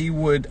that she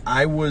would.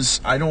 I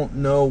don't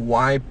know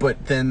why,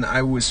 but then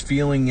I was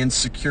feeling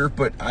insecure,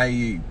 but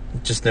I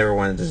just never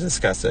wanted to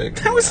discuss it.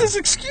 That was his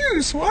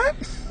excuse. What?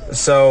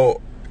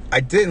 So,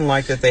 I didn't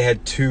like that they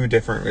had 2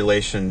 different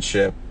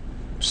relationship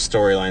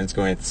storylines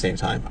going at the same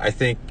time. I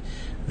think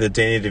the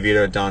Danny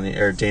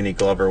DeVito, Danny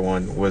Glover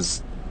one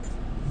was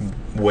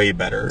way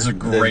better It's a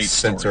great than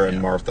Spencer story,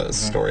 and Martha's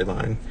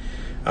storyline.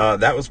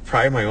 That was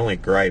probably my only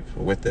gripe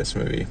with this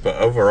movie. But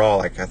overall,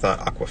 like, I thought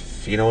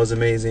Awkwafina was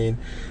amazing.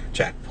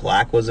 Jack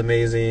Black was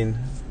amazing.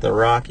 The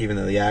Rock, even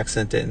though the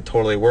accent didn't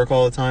totally work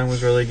all the time,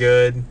 was really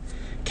good.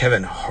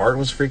 Kevin Hart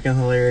was freaking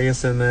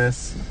hilarious in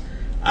this.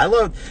 I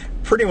loved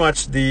pretty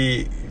much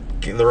the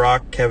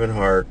Rock, Kevin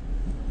Hart,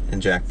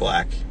 and Jack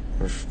Black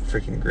were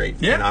freaking great.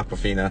 Yeah. And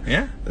Awkwafina,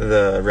 Yeah.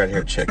 the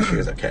red-haired chick, she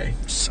was okay.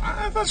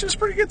 I thought she was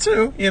pretty good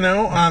too. You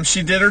know,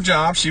 she did her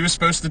job. She was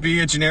supposed to be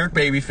a generic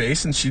baby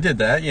face, and she did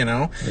that. You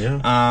know, Yeah.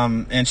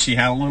 and she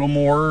had a little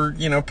more,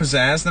 you know,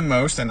 pizzazz than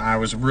most. And I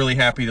was really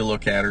happy to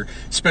look at her,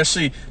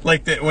 especially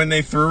like that when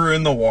they threw her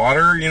in the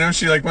water. You know,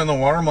 she like went in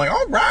the water. I'm like,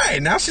 all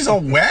right, now she's all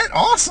wet.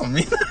 Awesome.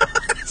 You know,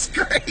 it's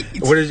great.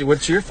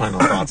 What's your final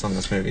thoughts on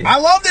this movie? I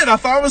loved it. I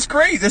thought it was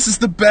great. This is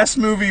the best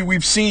movie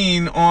we've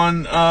seen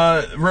on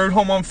Road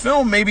Home on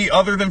Film, maybe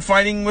other than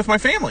Fighting with My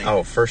Family.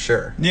 Oh, for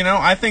sure. You know,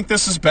 I think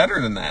this is better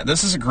than that.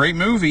 This is a great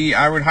movie.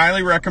 I would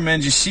highly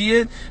recommend you see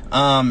it.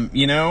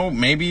 You know,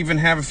 maybe even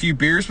have a few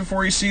beers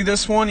before you see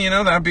this one. You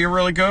know, that'd be a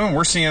really good one.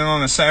 We're seeing it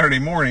on a Saturday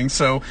morning.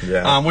 So,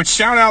 Yeah. which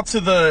shout out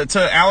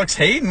to Alex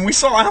Hayden. We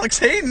saw Alex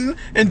Hayden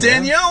and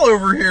Danielle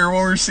over here when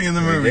we were seeing the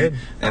We movie. did. That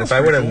And was if I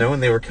would pretty have cool. known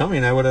they were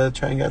coming, I would have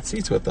tried and got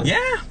seats with them. Yeah,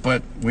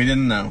 but we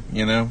didn't know,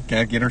 you know.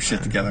 Gotta get our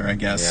shit together, I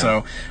guess. Yeah.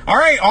 So, all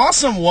right,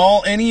 awesome.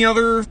 Well,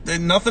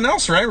 nothing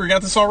else, right? We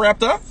got this all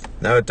wrapped up?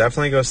 No,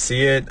 definitely go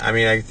see it. I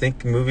mean, I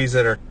think movies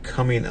that are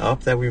coming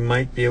up that we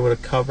might be able to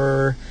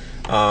cover,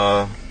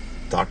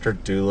 Dr.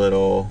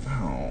 Dolittle.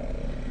 Oh,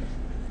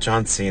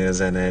 John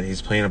Cena's in it.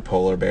 He's playing a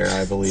polar bear,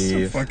 I so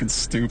believe. fucking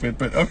stupid,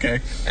 but okay.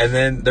 And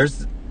then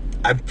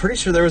I'm pretty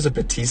sure there was a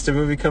Batista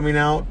movie coming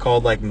out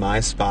called like My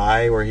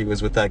Spy, where he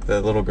was with like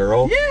the little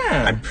girl.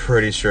 Yeah. I'm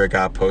pretty sure it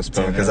got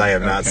postponed because I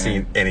have not Okay.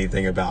 seen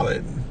anything about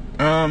it.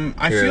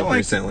 I Here feel like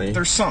recently.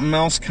 there's something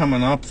else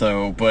coming up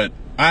though, but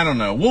I don't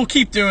know. We'll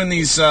keep doing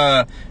these,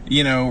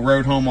 you know,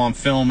 Road Home on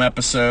Film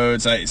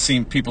episodes.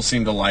 People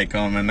seem to like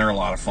them, and they're a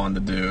lot of fun to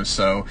do.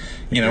 So,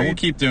 you know, Agreed. we'll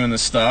keep doing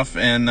this stuff.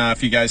 And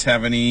if you guys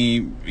have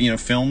any, you know,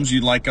 films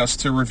you'd like us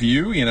to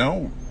review, you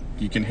know,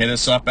 you can hit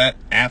us up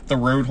at the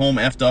Road Home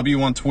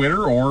FW on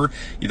Twitter or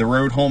the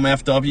Road Home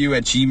FW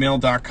at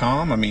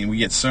gmail.com. I mean, we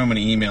get so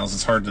many emails,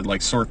 it's hard to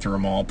like sort through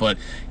them all. But,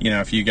 you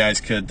know, if you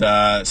guys could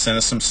send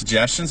us some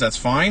suggestions, that's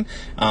fine.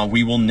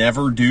 We will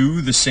never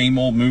do the same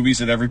old movies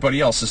that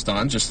everybody else has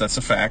done. Just that's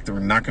a fact. We're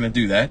not going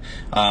to do that.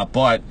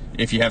 But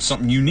if you have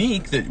something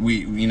unique that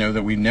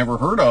that we've never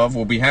heard of,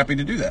 we'll be happy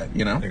to do that,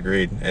 you know?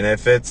 Agreed. And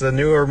if it's a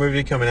newer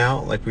movie coming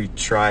out, like we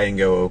try and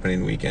go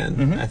opening weekend.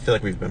 Mm-hmm. I feel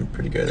like we've been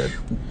pretty good at.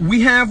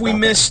 We Okay.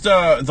 missed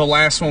the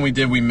last one we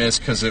did. We missed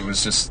because it was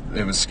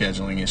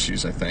scheduling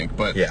issues, I think.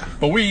 But Yeah.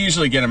 but we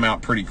usually get them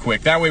out pretty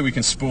quick. That way we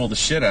can spoil the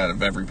shit out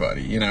of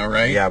everybody. You know,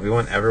 right? Yeah, we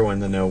want everyone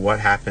to know what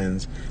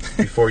happens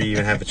before you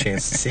even have a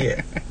chance to see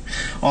it.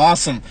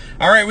 Awesome.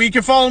 All right, well, you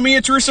can follow me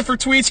at Teresa for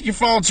tweets. You can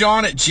follow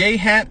John at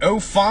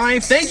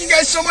jhat05. Thank you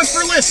guys so much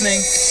for listening.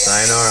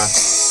 Sayonara.